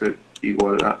que va a ser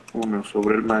igual a 1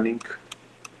 sobre el Manning,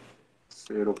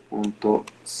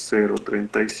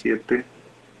 0,037,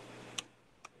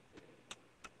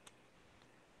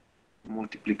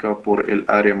 multiplicado por el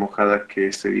área mojada,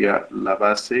 que sería la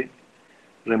base.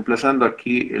 Reemplazando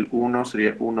aquí el 1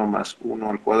 sería 1 más 1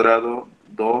 al cuadrado,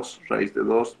 2, raíz de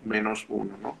 2, menos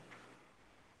 1, ¿no?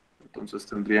 Entonces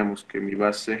tendríamos que mi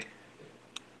base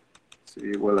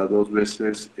sería igual a 2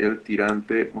 veces el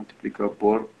tirante multiplicado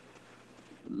por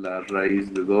la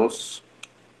raíz de 2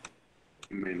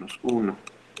 menos 1.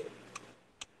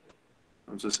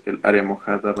 Entonces el área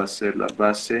mojada va a ser la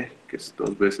base, que es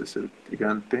 2 veces el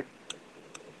tirante.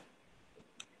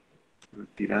 El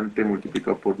tirante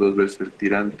multiplicado por 2 veces el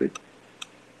tirante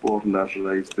por la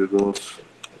raíz de 2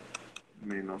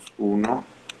 menos 1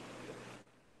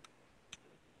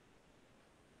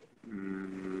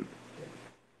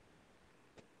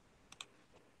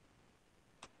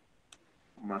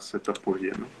 más z por y,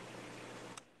 ¿no?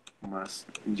 Más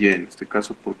y en este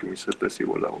caso porque mi z es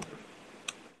igual a 1.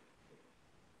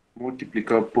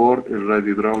 Multiplicado por el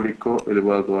radio hidráulico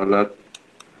elevado a la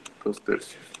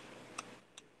 2/3.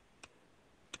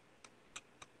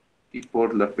 Y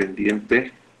por la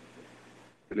pendiente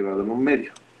elevado a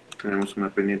 1/2. Tenemos una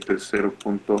pendiente de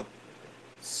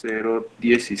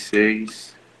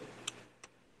 0.016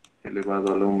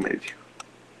 elevado a la 1/2.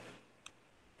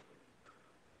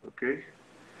 ¿Ok?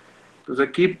 Entonces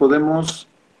aquí podemos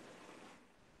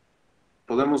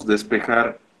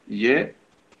despejar y. En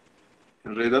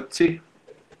realidad sí.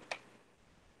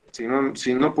 Si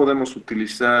no podemos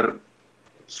utilizar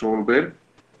solver,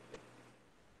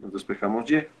 nos despejamos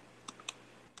y.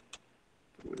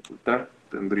 Voy a ocultar.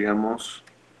 Tendríamos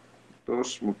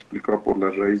 2 multiplicado por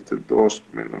la raíz de 2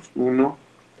 menos 1.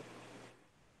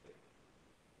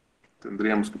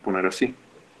 Tendríamos que poner así.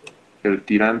 El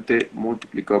tirante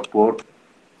multiplicado por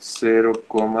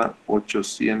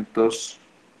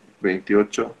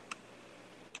 0,828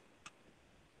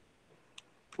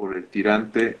 por el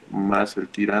tirante más el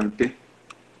tirante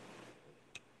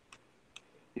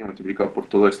y multiplicado por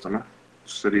todo esto, ¿no?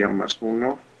 Sería más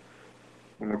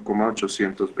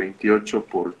 1,828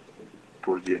 por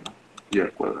y, ¿no? Y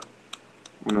al cuadrado.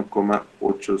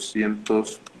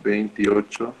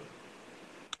 1,828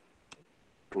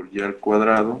 por y al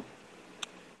cuadrado.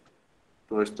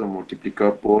 Todo esto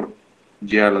multiplicado por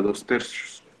y a la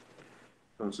 2/3.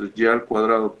 Entonces y al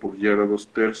cuadrado por y a la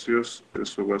 2/3,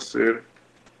 eso va a ser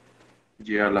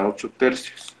y a la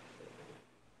 8/3.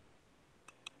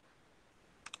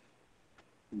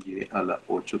 Y a la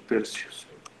 8/3.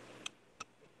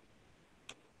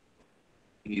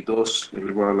 Y 2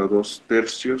 elevado a la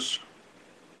 2/3.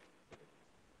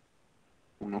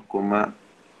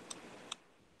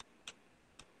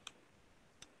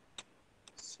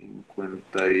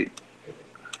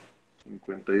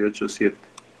 1,587.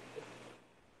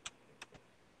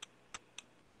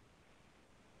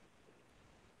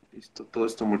 Listo, todo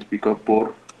esto multiplicado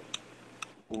por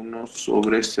 1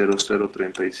 sobre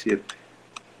 0,037.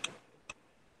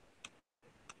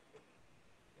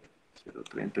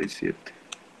 0,37.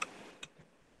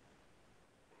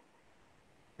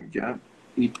 Ya,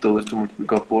 y todo esto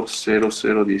multiplicado por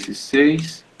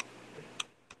 0,016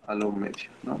 a lo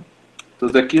medio, ¿no?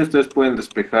 Entonces de aquí ustedes pueden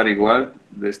despejar igual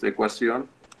de esta ecuación.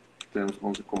 Tenemos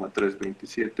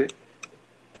 11,327.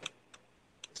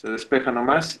 Se despeja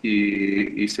nomás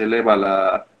y se eleva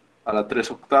a la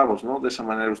 3/8, ¿no? De esa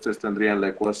manera ustedes tendrían la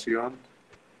ecuación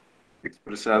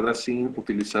expresada sin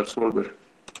utilizar solver.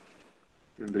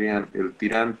 Tendrían el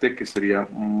tirante que sería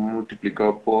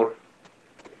multiplicado por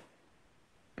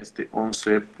este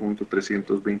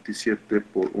 11.327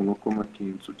 por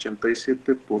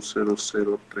 1,587 por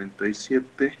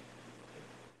 0,037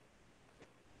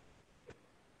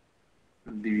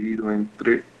 dividido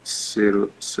entre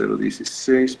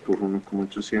 0,016 por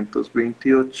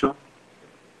 1,828,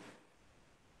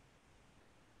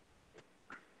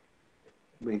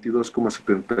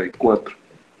 22,74.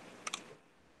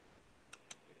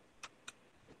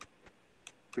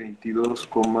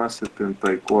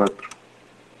 22,74.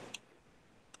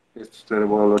 Esto está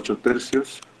elevado a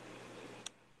 8/3.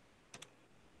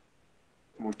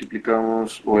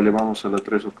 Multiplicamos o elevamos a la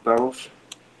 3/8.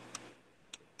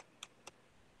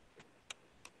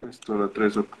 Esto a la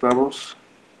 3/8.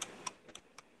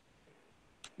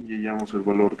 Y hallamos el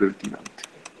valor del tirante.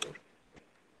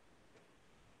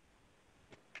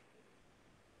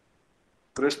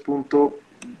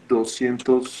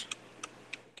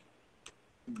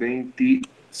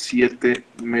 3,227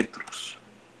 metros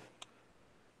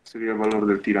sería el valor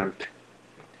del tirante.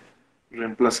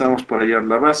 Reemplazamos para hallar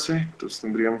la base, entonces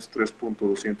tendríamos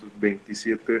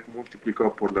 3,227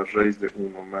 multiplicado por la raíz de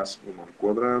 1 más 1 al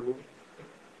cuadrado,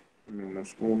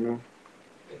 menos 1.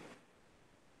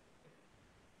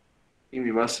 Y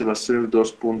mi base va a ser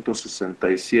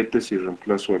 2,67 si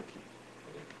reemplazo aquí.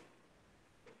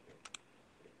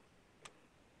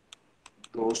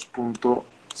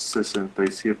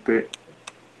 2,67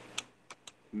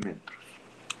 metros.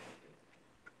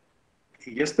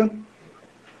 Y ya está.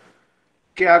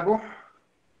 ¿Qué hago?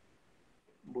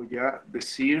 Voy a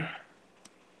decir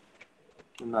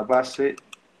una base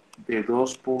de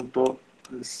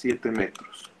 2,7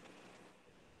 metros.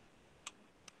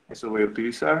 Eso voy a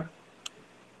utilizar.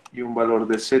 Y un valor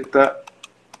de z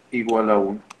igual a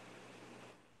 1.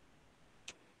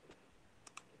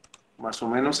 Más o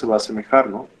menos se va a asemejar,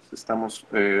 ¿no? Estamos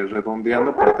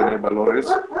redondeando para tener valores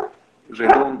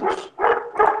redondos.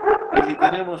 Y si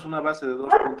tenemos una base de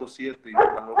 2.7 y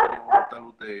un valor de un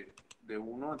talud de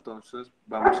 1, entonces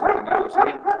vamos a tener lo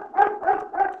siguiente.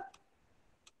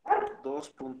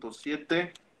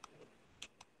 2.7,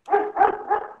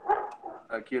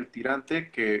 aquí el tirante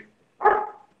que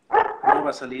no va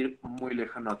a salir muy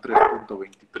lejano a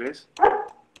 3.23.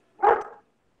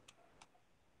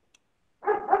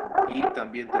 Y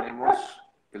también tenemos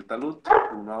el talud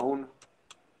 1 a 1.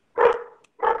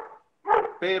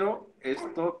 Pero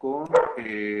esto con,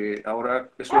 ahora,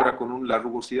 eso era con la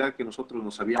rugosidad que nosotros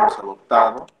nos habíamos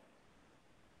adoptado.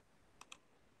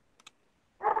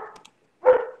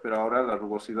 Pero ahora la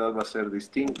rugosidad va a ser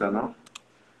distinta, ¿no?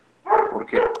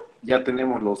 Porque ya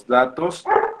tenemos los datos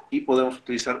y podemos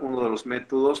utilizar uno de los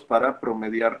métodos para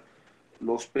promediar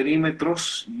los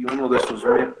perímetros, y uno de esos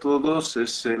métodos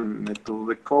es el método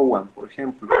de Cowan, por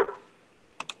ejemplo.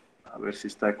 A ver si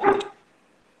está aquí.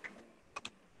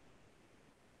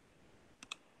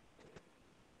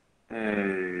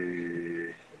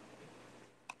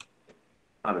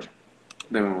 A ver,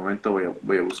 de un momento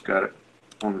voy a buscar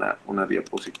una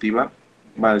diapositiva.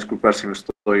 Va a disculpar si me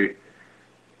estoy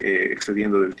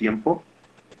excediendo del tiempo,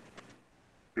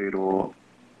 pero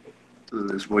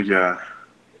les voy a...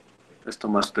 Esto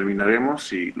más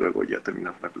terminaremos y luego ya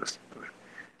terminamos la clase. A ver,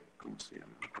 ¿cómo se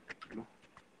llama el capítulo?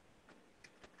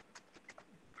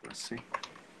 Clase.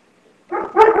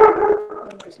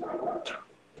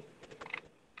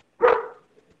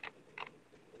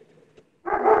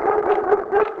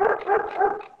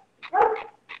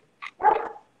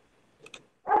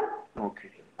 Ok.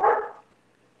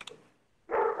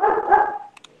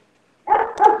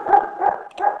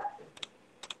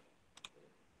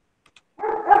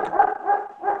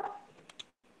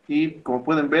 Y como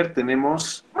pueden ver,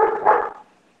 tenemos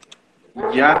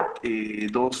ya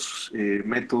dos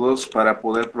métodos para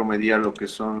poder promediar lo que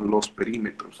son los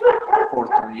perímetros.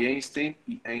 Horton y Einstein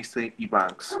y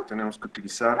Banks. Tenemos que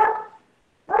utilizar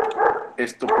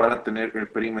esto para tener el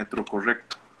perímetro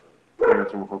correcto.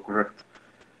 Perímetro mejor correcto.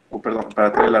 O perdón,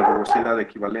 para tener la rugosidad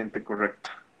equivalente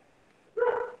correcta.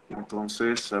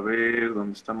 Entonces, a ver,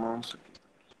 ¿dónde estamos? Aquí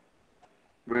estamos.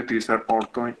 Voy a utilizar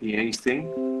Horton y Einstein.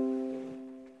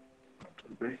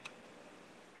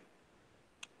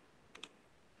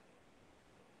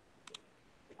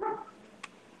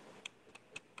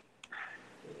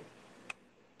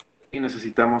 Y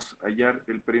necesitamos hallar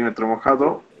el perímetro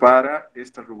mojado para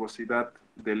esta rugosidad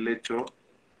del lecho,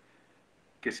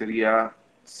 que sería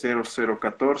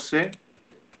 0,014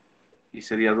 y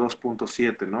sería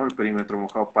 2.7, ¿no? El perímetro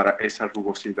mojado para esa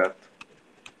rugosidad.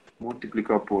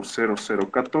 Multiplicado por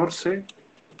 0,014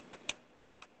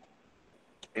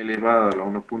 elevado a la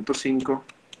 1.5.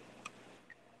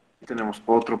 Tenemos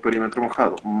otro perímetro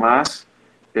mojado, más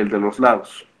el de los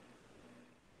lados.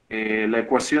 La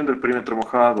ecuación del perímetro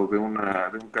mojado de un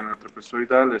canal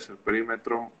trapezoidal es el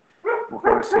perímetro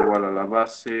mojado es igual a la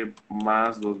base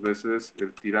más 2 veces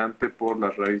el tirante por la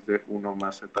raíz de 1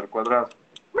 más z al cuadrado.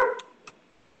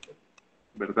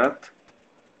 ¿Verdad?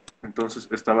 Entonces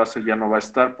esta base ya no va a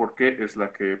estar porque es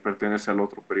la que pertenece al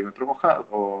otro perímetro mojado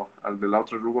o al de la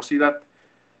otra rugosidad.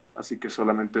 Así que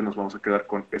solamente nos vamos a quedar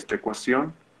con esta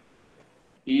ecuación.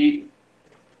 Y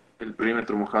el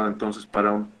perímetro mojado entonces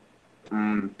para un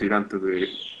tirante de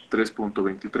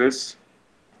 3.23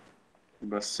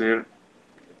 va a ser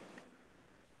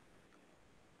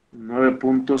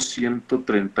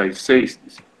 9.136,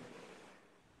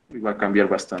 y va a cambiar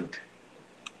bastante.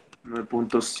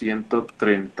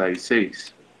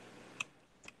 9.136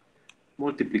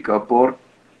 multiplicado por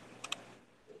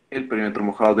el perímetro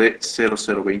mojado de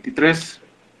 0,023,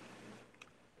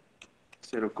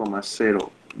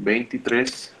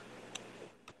 0,023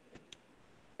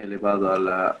 elevado a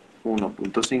la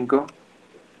 1.5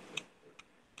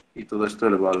 y todo esto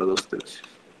elevado a la 2 tercios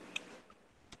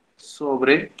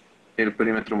sobre el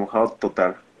perímetro mojado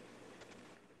total.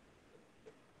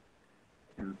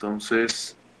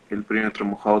 Entonces el perímetro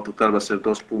mojado total va a ser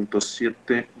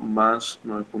 2.7 más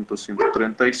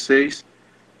 9.136,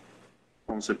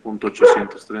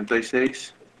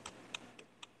 11.836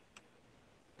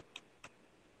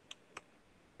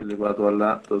 elevado a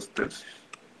la 2 tercios.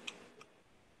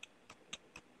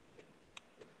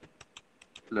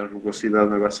 La rugosidad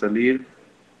me va a salir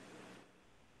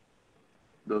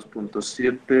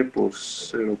 2.7 por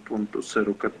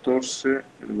 0.014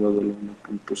 elevado a la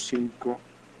 1.5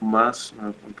 más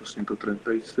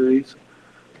 9.136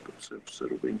 por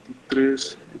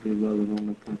 0.023 elevado a la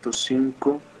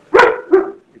 1.5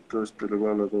 y todo esto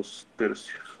elevado a la 2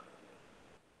 tercios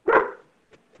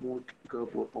multiplicado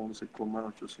por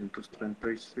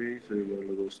 11,836 elevado a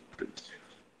la 2 tercios.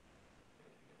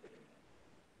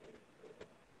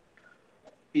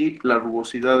 y la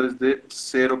rugosidad es de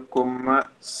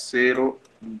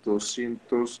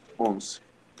 0,0211.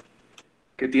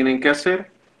 ¿Qué tienen que hacer?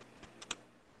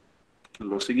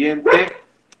 Lo siguiente,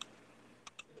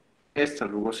 esta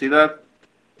rugosidad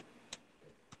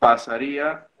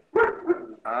pasaría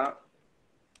a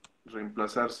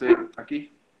reemplazarse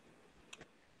aquí.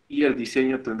 Y el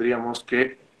diseño tendríamos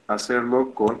que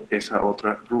hacerlo con esa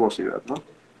otra rugosidad, ¿no?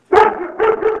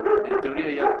 En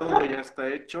teoría ya todo ya está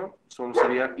hecho, solo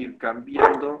sería ir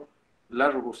cambiando la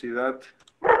rugosidad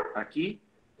aquí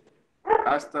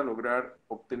hasta lograr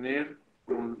obtener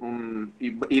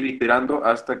ir iterando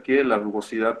hasta que la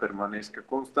rugosidad permanezca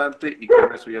constante y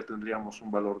con eso ya tendríamos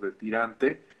un valor de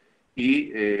tirante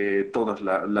y toda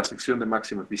la sección de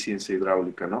máxima eficiencia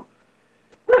hidráulica, ¿no?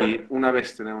 Y una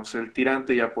vez tenemos el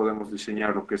tirante ya podemos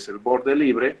diseñar lo que es el borde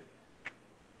libre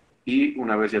y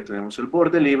una vez ya tenemos el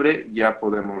borde libre ya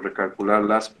podemos recalcular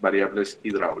las variables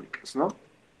hidráulicas, ¿no?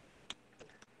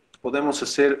 Podemos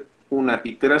hacer una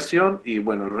iteración y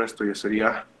bueno, el resto ya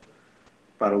sería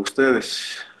para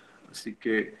ustedes. Así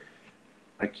que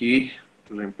aquí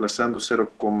reemplazando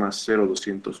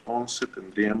 0,0211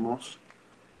 tendríamos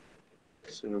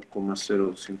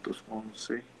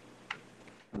 0,0211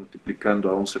 multiplicando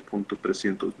a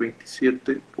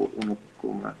 11.327 por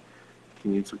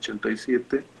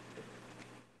 1,587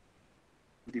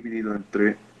 dividido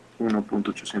entre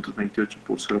 1.828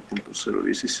 por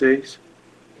 0.016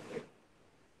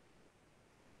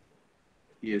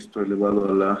 y esto elevado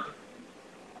a la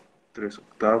 3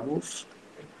 octavos,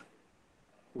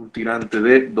 un tirante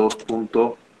de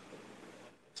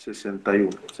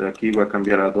 2.61, o sea aquí va a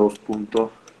cambiar a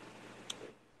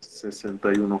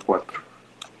 2.614.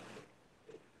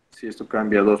 Si esto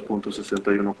cambia a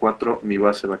 2.614, mi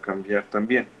base va a cambiar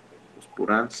también. 2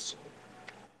 por ans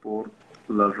por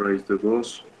la raíz de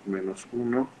 2 menos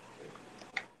 1,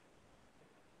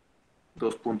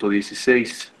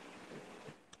 2.16.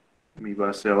 Mi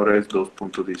base ahora es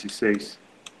 2.16.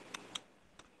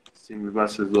 Si mi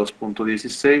base es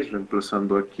 2.16,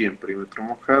 reemplazando aquí en perímetro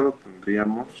mojado,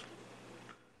 tendríamos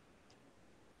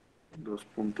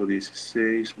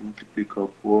 2.16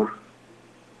 multiplicado por,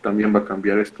 también va a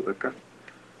cambiar esto de acá.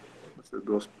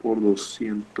 2 por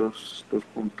 200,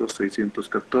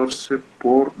 2.614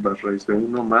 por la raíz de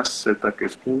 1 más z que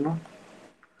es 1,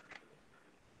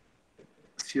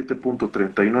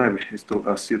 7.39, esto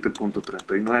a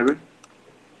 7.39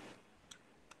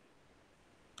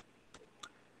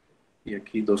 y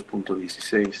aquí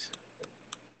 2.16,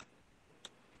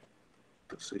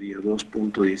 entonces sería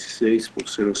 2.16 por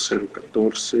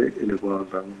 0.014 elevado a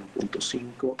la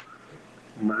 1.5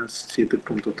 más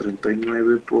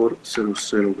 7.39 por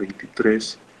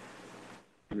 0.023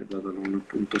 elevado a la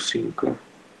 1.5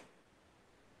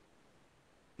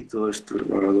 y todo esto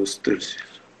elevado a 2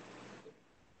 tercios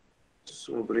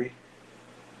sobre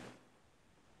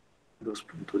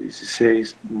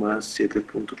 2.16 más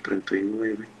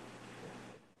 7.39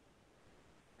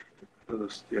 a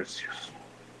 2 tercios.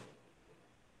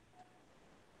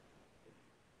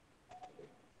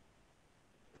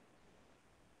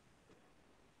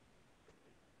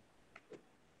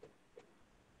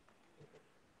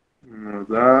 Nos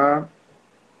da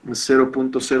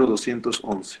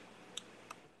 0.0211.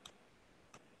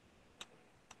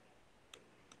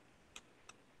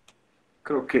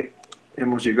 Creo que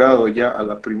hemos llegado ya a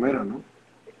la primera, ¿no?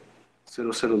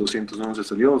 00211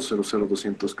 salió,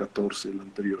 00214 el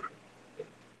anterior.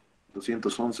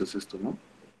 211 es esto, ¿no?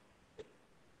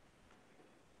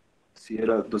 Si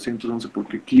era 211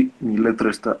 porque aquí mi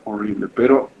letra está horrible,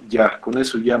 pero ya, con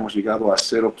eso ya hemos llegado a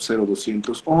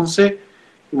 00211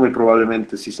 y muy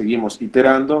probablemente si seguimos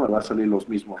iterando me va a salir los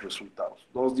mismos resultados.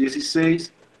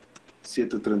 216,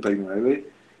 739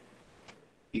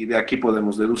 y de aquí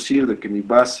podemos deducir de que mi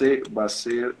base va a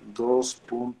ser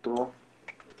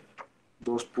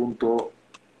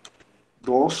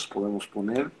 2.2, podemos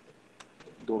poner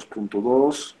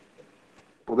 2.2,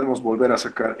 podemos volver a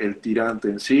sacar el tirante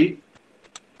en sí,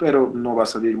 pero no va a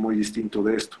salir muy distinto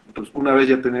de esto. Entonces, una vez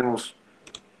ya tenemos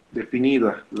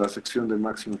definida la sección de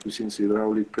máxima eficiencia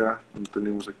hidráulica,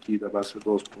 tenemos aquí la base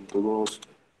 2.2,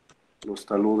 los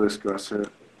taludes que va a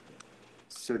ser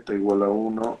z igual a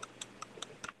 1,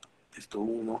 esto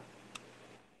 1,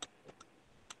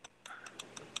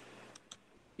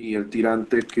 y el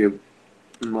tirante que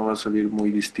no va a salir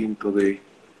muy distinto de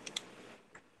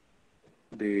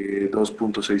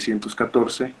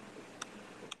 2.614.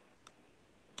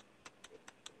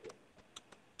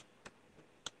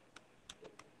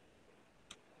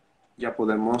 Ya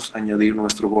podemos añadir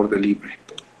nuestro borde libre.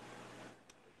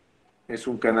 Es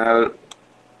un canal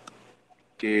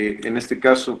que en este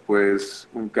caso, pues,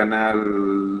 un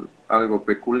canal algo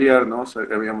peculiar, ¿no? O sea,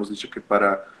 habíamos dicho que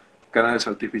para canales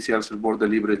artificiales el borde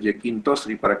libre es y quintos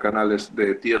y para canales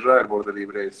de tierra el borde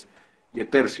libre es y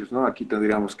tercios, ¿no? Aquí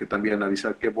tendríamos que también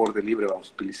avisar qué borde libre vamos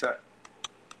a utilizar.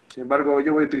 Sin embargo,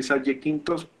 yo voy a utilizar y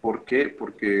quintos, ¿por qué?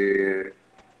 Porque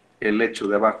el lecho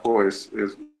de abajo es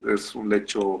un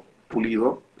lecho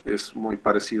pulido, es muy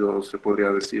parecido, se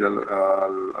podría decir,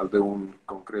 al de un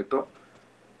concreto,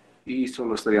 y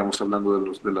solo estaríamos hablando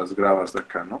de las gravas de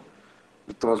acá, ¿no?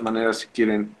 De todas maneras, si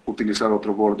quieren utilizar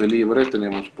otro borde libre,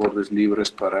 tenemos bordes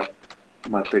libres para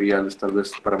materiales, tal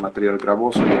vez para material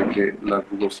gravoso, ya que la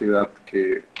rugosidad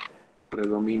que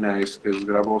predomina es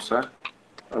gravosa.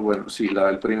 Ah, bueno, sí,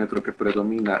 el perímetro que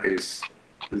predomina es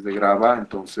de grava,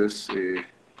 entonces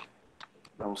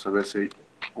vamos a ver si hay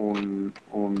un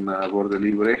borde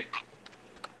libre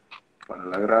para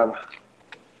la grava.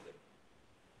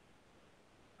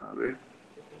 A ver,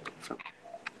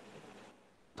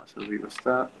 más arriba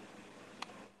está.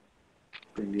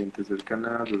 Pendientes del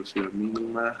canal, velocidad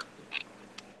mínima.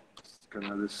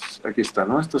 Canales, aquí está,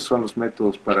 ¿no? Estos son los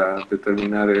métodos para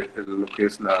determinar lo que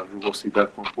es la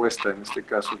rugosidad compuesta, en este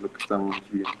caso es lo que estamos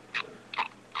viendo.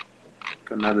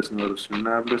 Canales no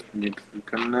erosionables, pendientes del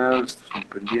canal, estos son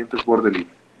pendientes, borde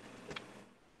libre.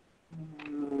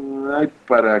 Hay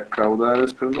para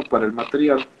caudales, pero no para el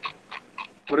material.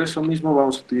 Por eso mismo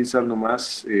vamos a utilizar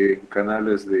nomás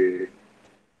canales de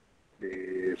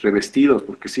revestidos,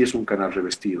 porque sí es un canal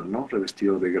revestido, ¿no?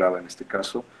 Revestido de grava en este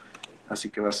caso. Así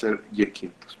que va a ser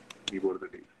Y500, mi borde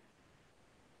libre.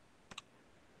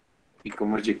 Y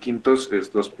como es Y500,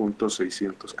 es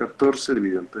 2.614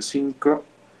 dividido entre 5,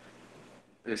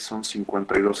 son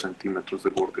 52 centímetros de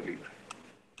borde libre.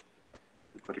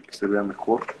 Para que se vea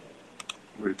mejor,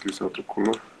 voy a utilizar otro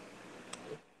color.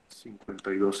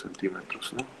 52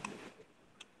 centímetros, ¿no?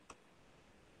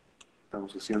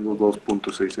 Estamos haciendo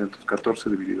 2.614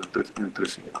 dividido entre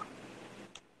 5.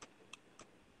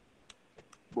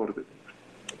 Borde libre.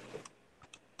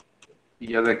 Y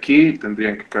ya de aquí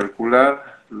tendrían que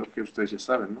calcular lo que ustedes ya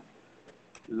saben, ¿no?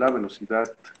 La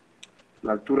velocidad,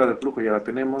 la altura del flujo ya la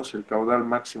tenemos, el caudal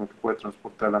máximo que puede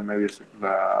transportar la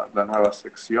nueva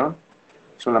sección.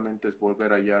 Solamente es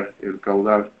volver a hallar el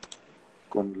caudal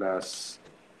con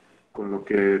lo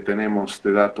que tenemos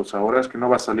de datos ahora, es que no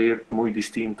va a salir muy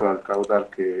distinto al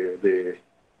caudal que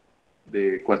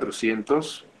de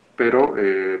 400, pero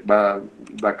va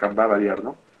a variar,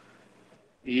 ¿no?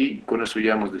 Y con eso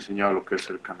ya hemos diseñado lo que es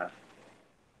el canal.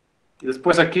 Y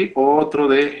después aquí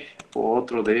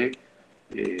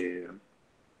eh,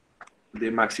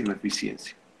 de máxima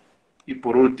eficiencia. Y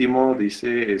por último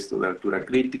dice esto de altura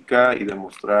crítica y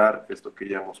demostrar esto que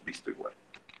ya hemos visto igual.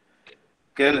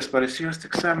 ¿Qué les pareció este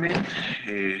examen?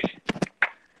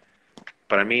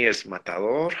 Para mí es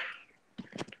matador.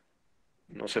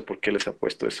 No sé por qué les ha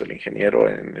puesto eso el ingeniero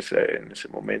en ese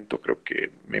momento. Creo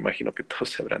que me imagino que todos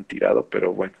se habrán tirado,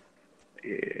 pero bueno.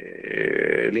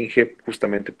 El Inge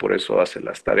justamente por eso hace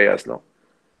las tareas, ¿no?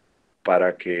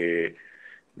 Para que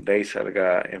de ahí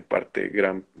salga en parte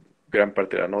gran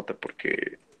parte de la nota,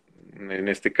 porque en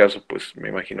este caso, pues me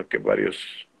imagino que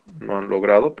varios no han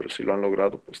logrado, pero si lo han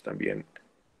logrado, pues también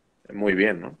muy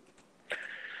bien, ¿no?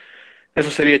 Eso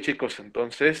sería, chicos,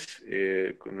 entonces,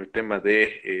 con el tema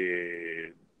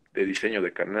de diseño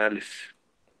de canales.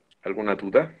 ¿Alguna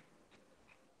duda?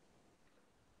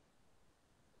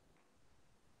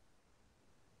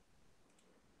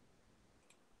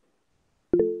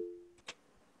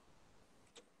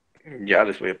 Ya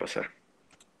les voy a pasar.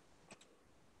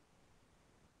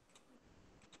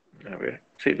 A ver,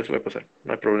 sí, les voy a pasar,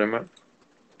 no hay problema.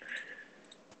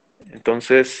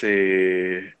 Entonces,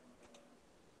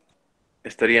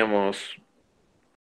 estaríamos